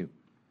continue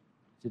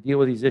to deal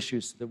with these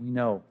issues so that we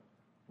know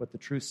what the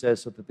truth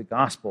says, so that the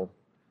gospel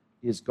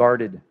is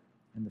guarded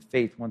and the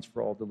faith once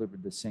for all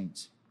delivered to the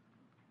saints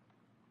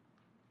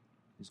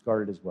is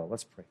guarded as well.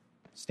 Let's pray.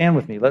 Stand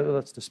with me.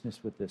 Let's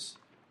dismiss with this.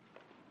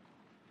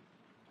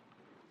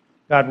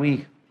 God,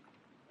 we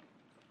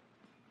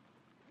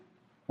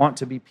want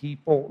to be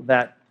people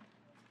that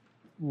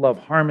love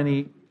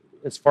harmony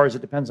as far as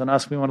it depends on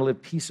us. We want to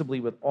live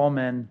peaceably with all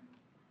men.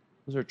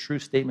 Those are true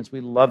statements.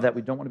 We love that.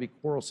 We don't want to be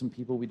quarrelsome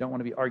people. We don't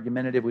want to be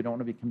argumentative. We don't want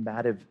to be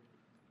combative.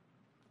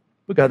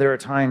 But God, there are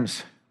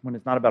times when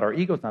it's not about our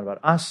ego, it's not about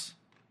us.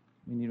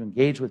 We need to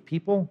engage with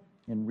people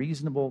in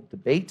reasonable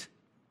debate,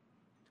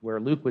 where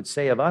Luke would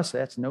say of us,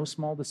 that's no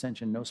small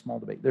dissension, no small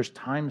debate. There's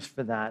times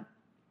for that.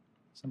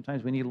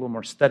 Sometimes we need a little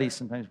more study.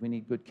 Sometimes we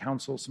need good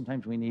counsel.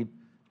 Sometimes we need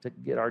to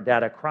get our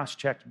data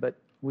cross-checked. But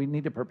we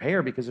need to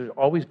prepare because there's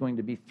always going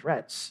to be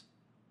threats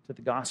to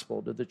the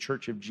gospel, to the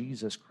church of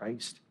Jesus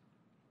Christ.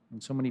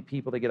 And so many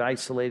people, they get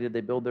isolated,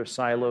 they build their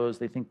silos,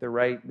 they think they're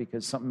right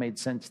because something made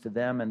sense to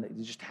them, and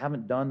they just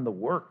haven't done the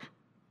work.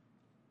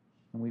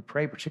 And we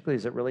pray, particularly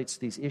as it relates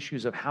to these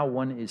issues of how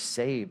one is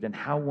saved and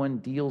how one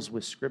deals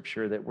with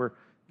Scripture, that we're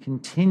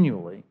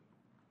continually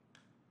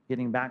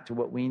getting back to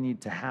what we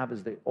need to have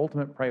as the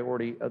ultimate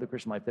priority of the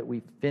Christian life, that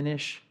we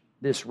finish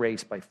this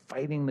race by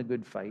fighting the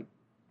good fight.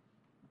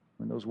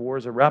 When those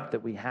wars erupt,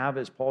 that we have,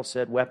 as Paul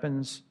said,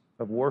 weapons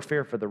of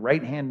warfare for the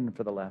right hand and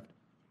for the left.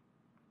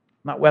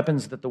 Not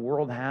weapons that the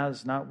world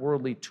has, not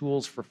worldly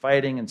tools for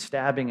fighting and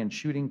stabbing and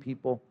shooting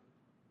people,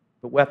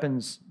 but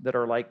weapons that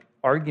are like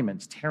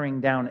arguments,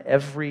 tearing down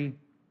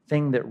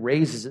everything that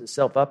raises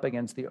itself up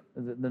against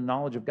the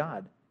knowledge of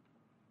God.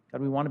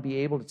 God, we want to be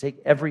able to take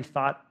every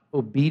thought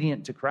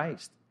obedient to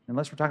Christ.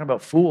 Unless we're talking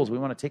about fools, we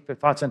want to take their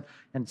thoughts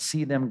and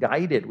see them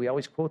guided. We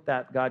always quote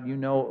that, God, you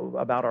know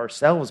about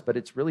ourselves, but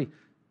it's really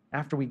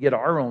after we get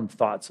our own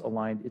thoughts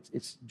aligned,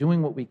 it's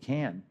doing what we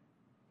can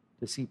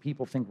to see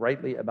people think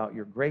rightly about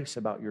your grace,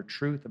 about your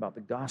truth, about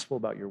the gospel,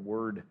 about your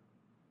word.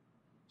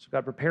 So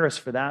God, prepare us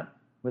for that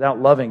without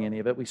loving any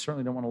of it. We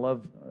certainly don't want to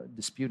love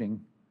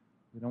disputing.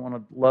 We don't want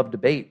to love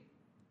debate.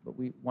 but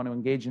we want to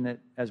engage in it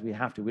as we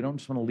have to. We don't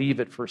just want to leave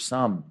it for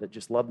some that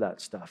just love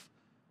that stuff.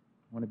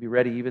 I want to be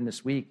ready even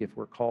this week if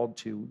we're called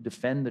to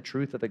defend the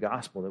truth of the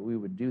gospel, that we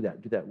would do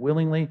that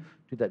willingly,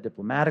 do that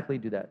diplomatically,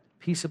 do that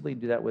peaceably,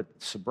 do that with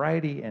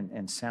sobriety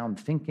and sound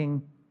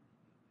thinking.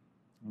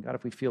 And God,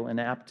 if we feel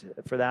inapt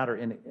for that or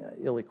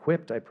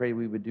ill-equipped, I pray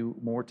we would do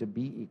more to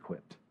be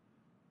equipped.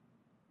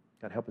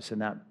 God, help us in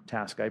that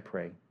task, I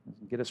pray.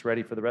 Get us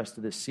ready for the rest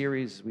of this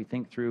series as we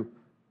think through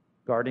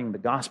guarding the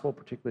gospel,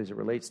 particularly as it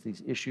relates to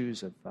these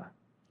issues of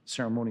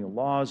ceremonial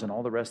laws and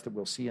all the rest that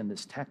we'll see in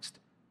this text.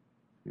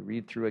 We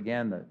read through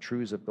again the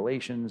truths of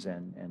Galatians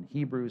and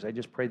Hebrews. I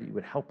just pray that you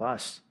would help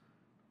us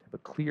to have a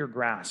clear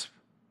grasp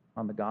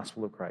on the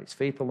gospel of Christ.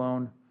 Faith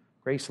alone,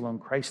 grace alone,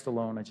 Christ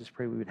alone. I just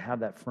pray we would have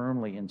that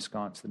firmly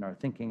ensconced in our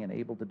thinking and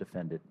able to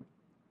defend it.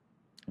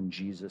 In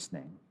Jesus'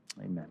 name,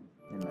 amen.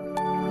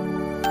 Amen.